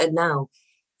hell, look at Ed now.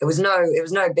 It was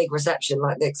no big reception.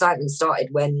 Like, the excitement started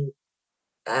when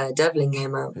Devlin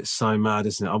came out. It's so mad,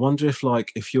 isn't it? I wonder if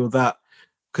you're that,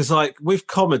 because like with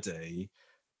comedy,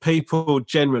 people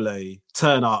generally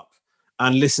turn up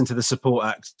and listen to the support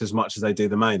act as much as they do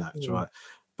the main act, right?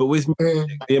 But with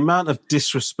music, the amount of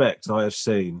disrespect I have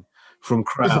seen from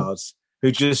crowds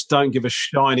who just don't give a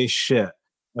shiny shit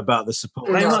about the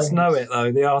support. They must know it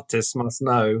though. The artists must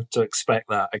know to expect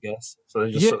that, I guess. So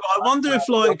they just I wonder if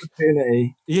like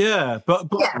opportunity. Yeah, but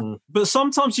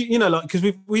sometimes you know, like,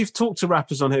 because we've talked to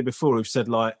rappers on here before who've said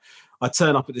like, I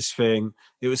turn up at this thing,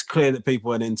 it was clear that people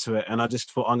went into it, and I just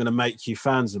thought I'm going to make you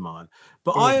fans of mine.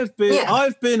 But I've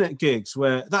been at gigs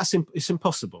where it's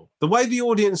impossible. The way the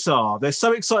audience are, they're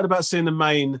so excited about seeing the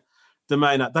main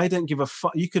act, they don't give a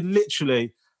fuck. You could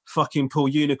literally fucking pull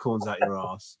unicorns out your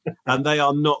ass and they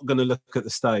are not going to look at the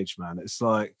stage, man. It's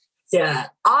like, yeah,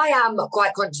 I am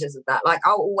quite conscious of that. Like,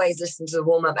 I'll always listen to the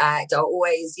warm-up act. I'll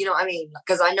always, you know what I mean?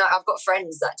 Because I know I've got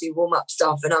friends that do warm-up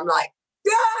stuff, and I'm like,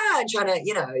 yeah, trying to,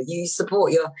 you know, you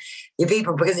support your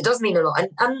people, because it does mean a lot.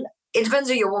 And it depends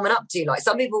who you're warming up to. Like,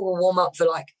 some people will warm up for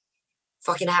like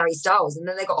fucking Harry Styles, and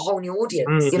then they got a whole new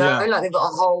audience, you know, like they've got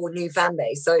a whole new fan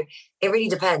base. So it really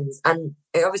depends. And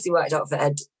it obviously worked out for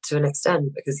Ed to an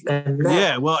extent, because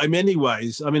yeah, well, in many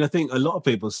ways, I mean, I think a lot of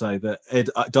people say that Ed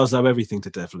does owe everything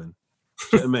to Devlin.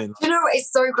 Do you know what I mean? You know what?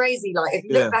 It's so crazy. Like, if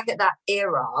you look back at that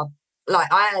era,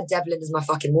 like, I had Devlin as my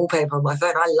fucking wallpaper on my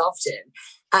phone. I loved him.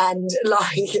 And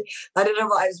like, I don't know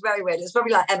what, it was very weird. It was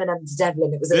probably like Eminem to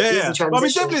Devlin. It was an easy transition. I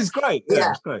mean, Devlin's great.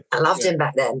 Yeah, great. I loved him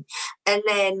back then. And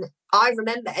then I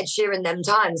remember Ed Sheeran them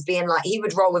times being like, he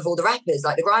would roll with all the rappers,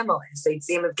 like the grime artists. So you'd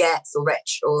see him with Getz or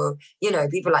Rich or, you know,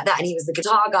 people like that. And he was the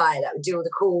guitar guy that would do all the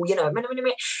cool, you know, and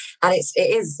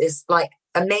it's like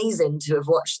amazing to have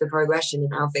watched the progression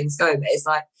and how things go. But it's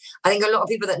like, I think a lot of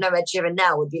people that know Ed Sheeran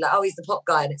now would be like, oh, he's the pop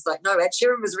guy. And it's like, no, Ed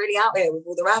Sheeran was really out here with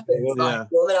all the rappers, like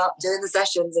warming up, doing the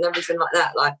sessions and everything like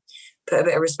that. Like, put a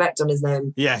bit of respect on his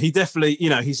name. Yeah, he definitely, you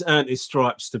know, he's earned his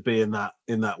stripes to be in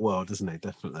that world, hasn't he?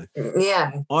 Definitely.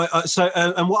 Yeah.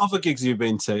 And what other gigs have you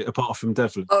been to apart from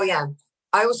Devlin? Oh yeah,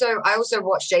 I also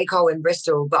watched J. Cole in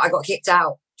Bristol, but I got kicked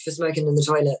out for smoking in the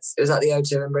toilets. It was at the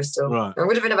O2 in Bristol. Right. I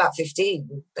would have been about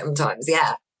 15 times,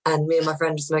 yeah. And me and my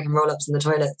friend were smoking roll-ups in the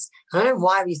toilets. I don't know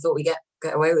why we thought we get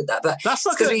away with that, but that's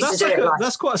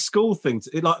quite a school thing.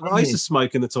 I used to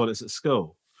smoke in the toilets at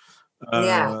school.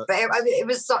 Yeah, but it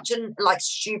was such an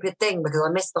stupid thing, because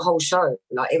I missed the whole show.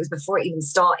 Like, it was before it even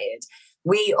started.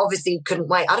 We obviously couldn't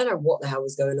wait. I don't know what the hell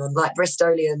was going on. Like,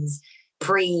 Bristolians,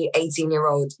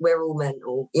 pre-18-year-old, we're all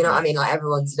mental. You know what I mean? Like,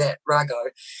 everyone's a bit raggo.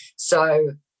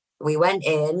 So we went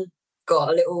in, got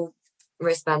a little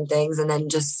wristband things, and then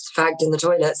just fagged in the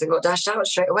toilets and got dashed out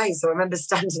straight away. So I remember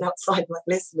standing outside, like,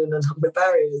 listening and on the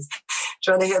barriers,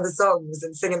 trying to hear the songs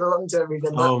and singing along to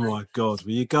everything. Oh my God,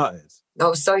 were you gutted? I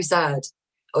was so sad.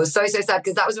 I was so sad,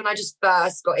 because that was when I just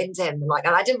first got into him.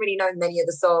 And I didn't really know many of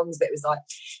the songs, but it was like,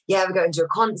 yeah, we're going to a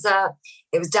concert.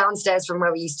 It was downstairs from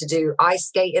where we used to do ice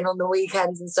skating on the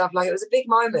weekends and stuff. Like, it was a big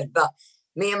moment. But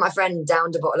me and my friend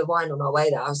downed a bottle of wine on our way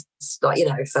there. I was like, you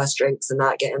know, first drinks and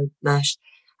that, getting mashed,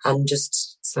 and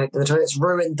just smoked in the toilets.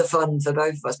 Ruined the fun for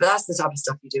both of us. But that's the type of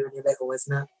stuff you do when you're little,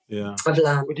 isn't it? Yeah. I've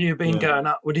learned. Would you have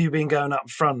been going up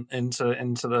front into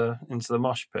the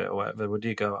mosh pit or whatever? Would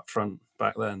you go up front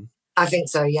back then? I think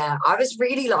so, yeah. I was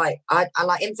really I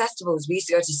like, in festivals, we used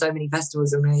to go to so many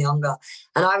festivals when we were younger,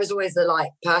 and I was always the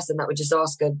person that would just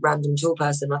ask a random tall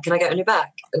person, like, can I get on your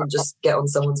back? And just get on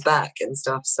someone's back and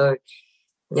stuff. So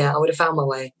yeah, I would have found my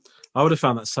way. I would have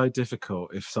found that so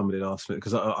difficult if somebody had asked me,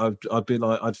 because I'd be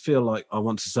like, I'd feel like I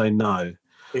want to say no,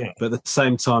 but at the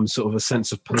same time, sort of a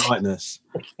sense of politeness,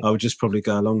 I would just probably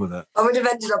go along with it. I would have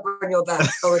ended up on your back.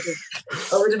 I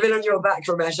would have been on your back,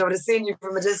 Ramesh. I would have seen you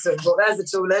from a distance. But there's a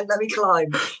tool end. Let me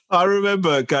climb. I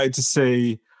remember going to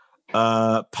see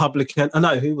Public Enemy.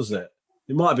 No, who was it?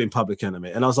 It might have been Public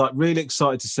Enemy. And I was like really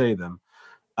excited to see them.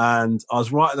 And I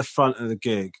was right at the front of the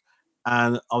gig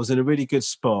and I was in a really good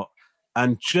spot.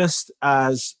 And just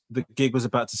as the gig was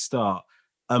about to start,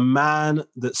 a man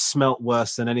that smelt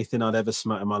worse than anything I'd ever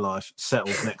smelt in my life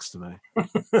settled next to me.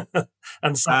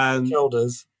 and sat on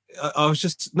shoulders. I was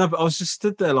just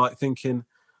stood there like thinking,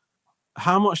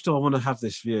 how much do I want to have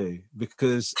this view?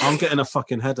 Because I'm getting a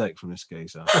fucking headache from this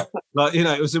geezer. Like, you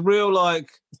know, it was a real, like,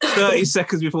 30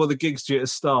 seconds before the gig's due to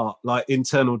start, like,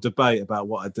 internal debate about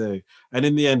what I do. And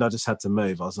in the end, I just had to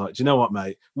move. I was like, do you know what,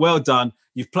 mate? Well done.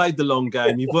 You've played the long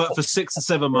game. You've worked for 6 to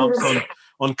 7 months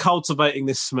on cultivating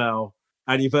this smell,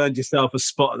 and you've earned yourself a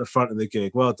spot at the front of the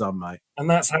gig. Well done, mate. And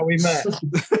that's how we met.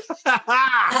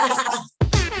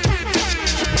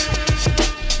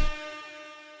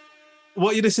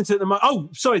 What you listen to at the moment? Oh,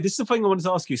 sorry, this is the thing I wanted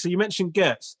to ask you. So you mentioned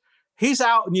Gets. His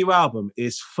new album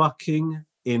is fucking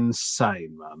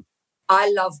insane, man.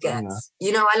 I love Gets.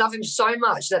 You know, I love him so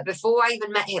much that before I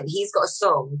even met him, he's got a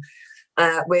song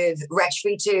with Wretch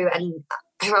 2 and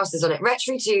who else is on it? Wretch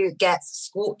 2, Gets,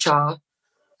 Scorcher,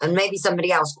 and maybe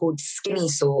somebody else called Skinny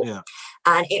Sort. Yeah.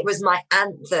 And it was my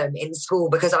anthem in school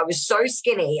because I was so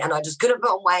skinny and I just couldn't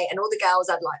put on weight and all the girls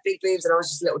had like big boobs and I was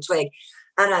just a little twig.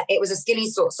 And it was a Skinny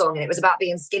Sort song and it was about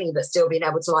being skinny but still being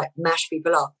able to like mash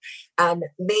people up. And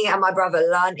me and my brother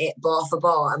learned it bar for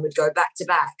bar and would go back to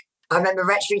back. I remember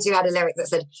Wretch 2 had a lyric that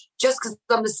said, just because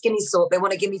I'm the skinny sort, they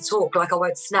want to give me talk like I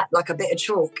won't snap like a bit of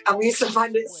chalk. And we used to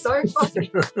find it so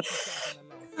funny.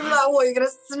 Like, what, you're going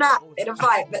to snap in a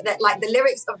fight? But like the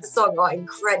lyrics of the song are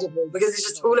incredible because it's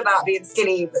just all about being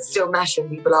skinny but still mashing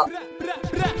people up.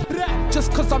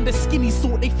 Just cause I'm the skinny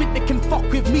sort, they think they can fuck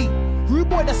with me. Rude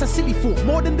boy, that's a silly thought.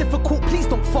 More than difficult, please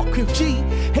don't fuck with G.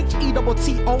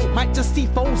 H-E-T-T-O, might just see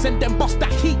foes and then bust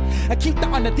that heat. I keep that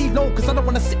on the D-low, cause I don't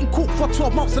wanna sit in court for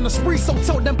 12 months on a spree. So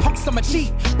tell them punks I'm a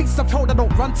G. Beats I've told I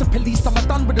don't run to police. I'm a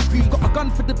done with the grief, got a gun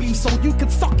for the beef. So you can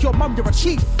suck your mum, you're a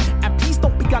chief. And please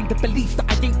don't be under belief that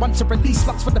I ain't one to release.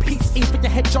 Sluts for the peace, aim for your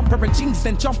head jumper and jeans.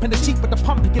 Then jump in the Jeep with the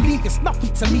pump in your league. It's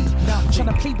nothing to me. Now I'm trying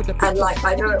to play with the and like,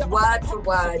 I know it word for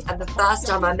word. And the first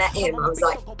time I met him, I was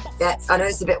like, yeah, I know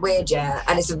it's a bit weird, yeah.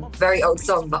 And it's a very old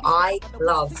song, but I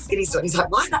love Skinny Sort. He's like,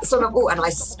 why that song I bought? And I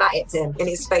spat it to him in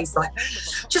his face, like,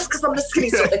 just because I'm the Skinny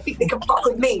Sort, they think they can fuck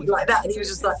with me, like that. And he was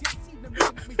just like,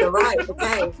 you're right,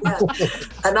 okay, yeah.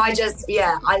 And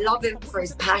I love him for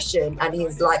his passion and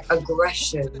his like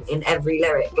aggression in every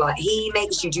lyric. Like he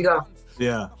makes you do that.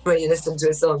 Yeah. When you listen to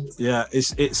his songs. Yeah, it's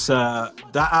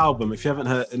that album, if you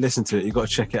haven't listened to it, you've got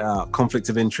to check it out. Conflict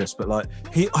of Interest, but like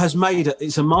he has made it,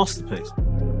 it's a masterpiece.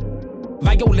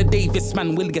 Viola Davis,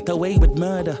 man, will get away with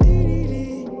murder.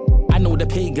 I know the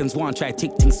pagans want to try to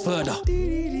take things further.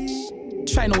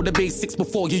 Try know the basics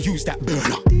before you use that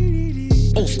burner.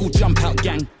 Old school jump out,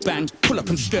 gang, bang, pull up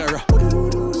and stir her.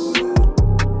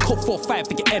 Code 4-5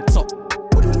 to get heads up.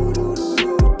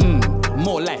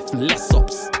 More life and less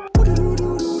ups.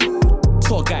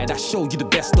 Tour guide, I show you the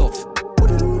best of.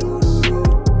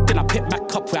 Then I pick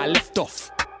back up where I left off.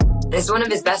 It's one of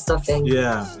his best, I think.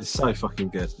 Yeah, it's so fucking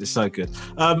good. It's so good.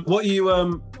 What you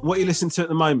listening to at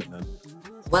the moment then?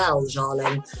 Well,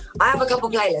 darling, I have a couple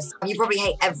playlists. You probably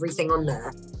hate everything on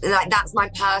there. Like that's my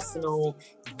personal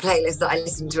playlist that I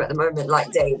listen to at the moment,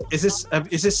 like daily. Is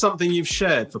this something you've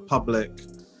shared for public?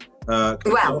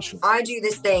 Well, I do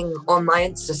this thing on my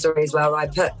Insta stories where I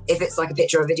put, if it's like a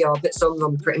picture or a video, I'll put songs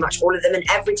on pretty much all of them. And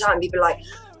every time people are like,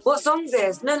 what songs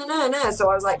is? No. So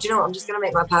I was like, do you know what? I'm just going to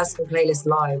make my personal playlist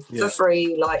live for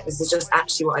free. Like, this is just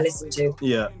actually what I listen to.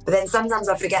 Yeah. But then sometimes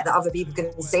I forget that other people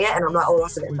can see it. And I'm like, oh,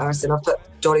 that's a bit embarrassing. I put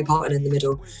Dolly Parton in the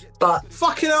middle. But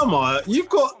fucking hell, Maya, you've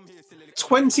got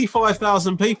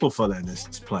 25,000 people following this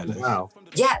playlist. Wow.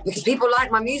 Yeah, because people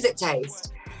like my music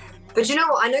taste. But you know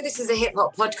what? I know this is a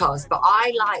hip-hop podcast, but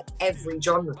I like every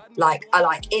genre. Like, I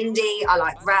like indie, I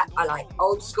like rap, I like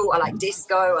old school, I like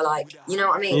disco, I like, you know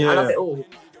what I mean? Yeah. I love it all.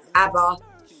 ABBA.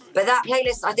 But that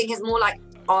playlist, I think, is more like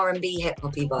R&B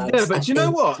hip-hoppy vibes. Yeah, but do you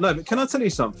know what? No, but can I tell you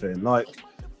something? Like,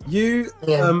 you've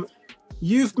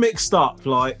mixed up,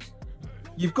 like,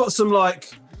 you've got some,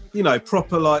 like, you know,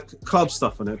 proper, like, club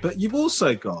stuff on it, but you've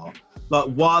also got, like,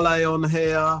 Wale on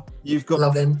here. You've got...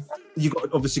 Love him. You've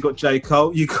obviously got J.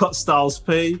 Cole, you've got Styles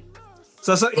P.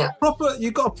 So it's like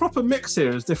you've got a proper mix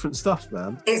here of different stuff,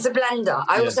 man. It's a blender.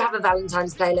 I also have a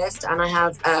Valentine's playlist and I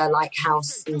have like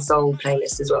house and soul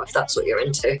playlist as well, if that's what you're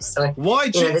into. So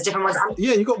YG, you know, there's different ones.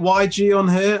 Yeah, you've got YG on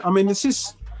here. I mean, this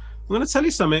is I'm going to tell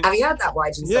you something. Have you heard that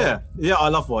YG song? Yeah, I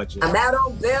love YG. I'm out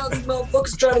on bail, these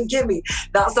motherfuckers trying to get me.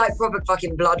 That's like proper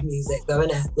fucking blood music, though,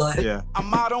 isn't it? Like, yeah.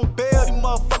 I'm out on bail, these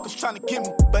motherfuckers trying to get me,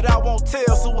 but I won't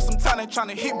tell. So with some time they trying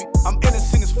to hit me. I'm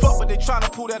innocent as fuck, but they trying to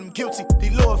prove that I'm guilty.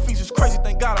 These lower fees is crazy.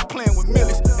 Thank God I'm playing with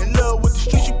millions. In love with the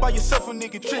streets, you by yourself a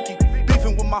nigga tricky.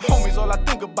 Beefing with my homies, all I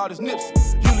think about is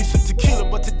Nipsey. Usually some tequila,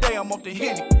 but today I'm off the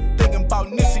Henny. Thinking about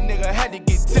Nipsey, nigga, had to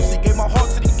get tipsy. Gave my heart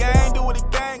to the gang, do it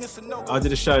again. It's a no. I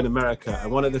did a show in America,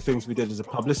 and one of the things we did as a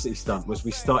publicity stunt was we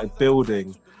started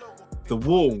building the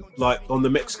wall, like on the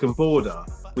Mexican border.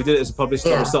 We did it as a publicity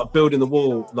stunt. We started building the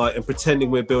wall, like, and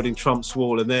pretending we're building Trump's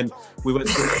wall, and then we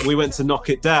went to knock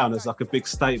it down as like a big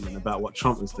statement about what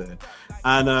Trump was doing,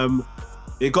 and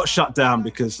it got shut down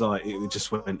because like it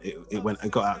just went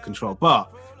and got out of control.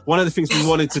 But one of the things we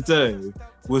wanted to do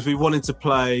was we wanted to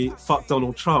play "Fuck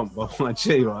Donald Trump" by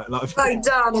YG, right? Like, Fuck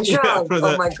Donald Trump.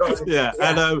 Oh my god. Yeah.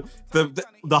 And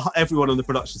the everyone on the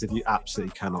production said, you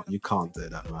absolutely cannot, you can't do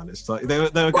that, man. It's like they were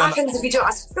going. What happens if you do?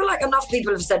 I feel like enough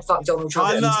people have said "fuck Donald Trump."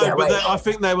 I know, but I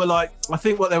think they were like, I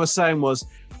think what they were saying was,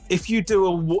 if you do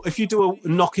a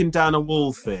knocking down a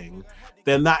wall thing,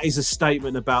 then that is a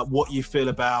statement about what you feel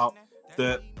about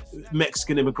the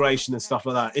Mexican immigration and stuff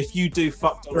like that. If you do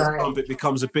 "fuck Donald Trump," it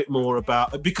becomes a bit more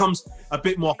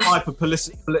hyper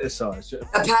politicized.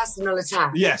 A personal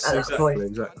attack. Yes, exactly.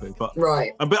 But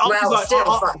right. But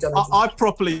I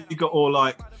properly got all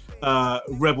like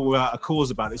rebel without a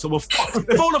cause about it. So if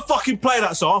I want to fucking play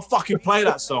that song, I'll fucking play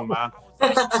that song, man.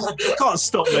 They can't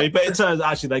stop me. But it turns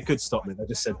out actually they could stop me. They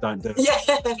just said don't do it.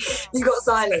 Yeah, you got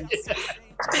silence.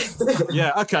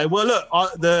 Yeah, okay. Well, look,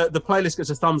 the playlist gets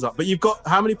a thumbs up. But you've got,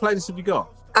 how many playlists have you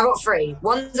got? I got 3.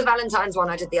 One's a Valentine's one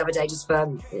I did the other day just for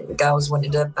girls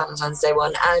wanted a Valentine's Day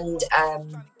one. And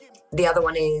the other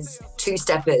one is 2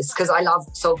 Steppers, because I love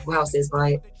Soulful House is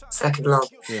my second love.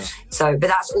 Yeah. So, but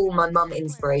that's all my mum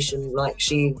inspiration. Like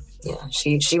she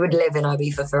would live in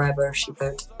Ibiza forever if she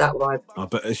could. That vibe. Oh,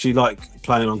 but is she like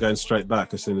planning on going straight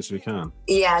back as soon as we can?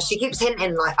 Yeah, she keeps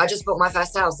hinting like, I just bought my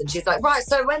first house, and she's like, right,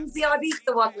 so when's the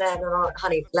Ibiza one then? And I'm like,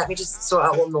 honey, let me just sort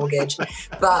out one mortgage.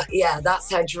 But yeah, that's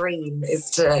her dream,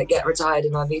 is to get retired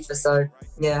in Ibiza. So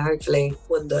yeah, hopefully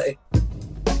one day.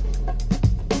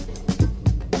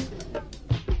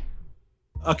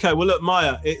 Okay, well look,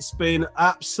 Maya, it's been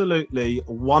absolutely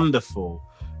wonderful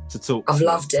to talk to you. I've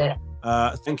loved it.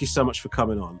 Thank you so much for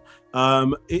coming on.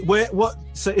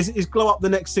 So is Glow Up the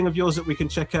next thing of yours that we can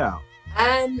check out?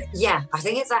 Yeah, I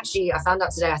think it's actually, I found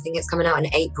out today, I think it's coming out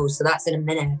in April, so that's in a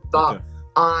minute. But okay.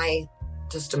 I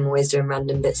just am always doing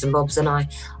random bits and bobs, and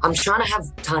I'm trying to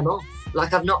have time off.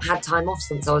 Like, I've not had time off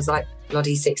since I was like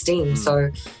bloody 16. So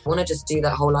I want to just do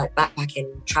that whole like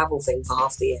backpacking travel thing for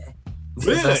half the year.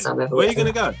 Really? Where are you going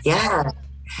to go? Yeah.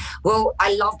 Well,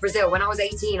 I love Brazil. When I was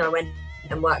 18, I went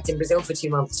and worked in Brazil for 2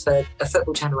 months for a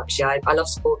football channel, actually. I love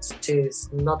sports too. It's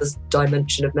another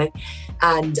dimension of me.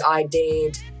 And I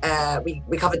did,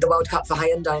 we covered the World Cup for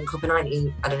Hyundai and Copa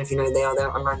 90. I don't know if you know, they are their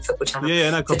online football channel. Yeah,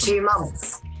 no, for 2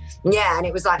 months. Yeah, and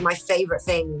it was like my favourite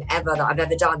thing ever that I've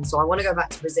ever done. So I want to go back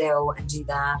to Brazil and do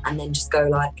that, and then just go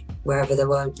like wherever the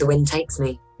wind takes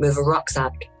me with a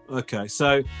rucksack. Okay,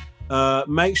 so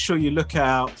make sure you look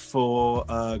out for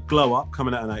Glow Up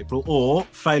coming out in April, or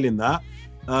failing that,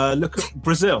 look at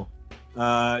Brazil.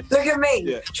 Look at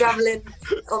me, travelling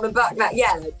on the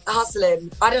backpack, hustling.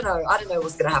 I don't know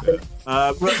what's going to happen.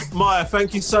 Maya,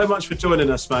 thank you so much for joining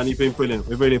us, man. You've been brilliant.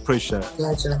 We really appreciate it.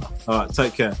 Pleasure. All right,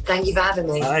 take care. Thank you for having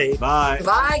me. Bye. Bye.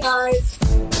 Bye, guys.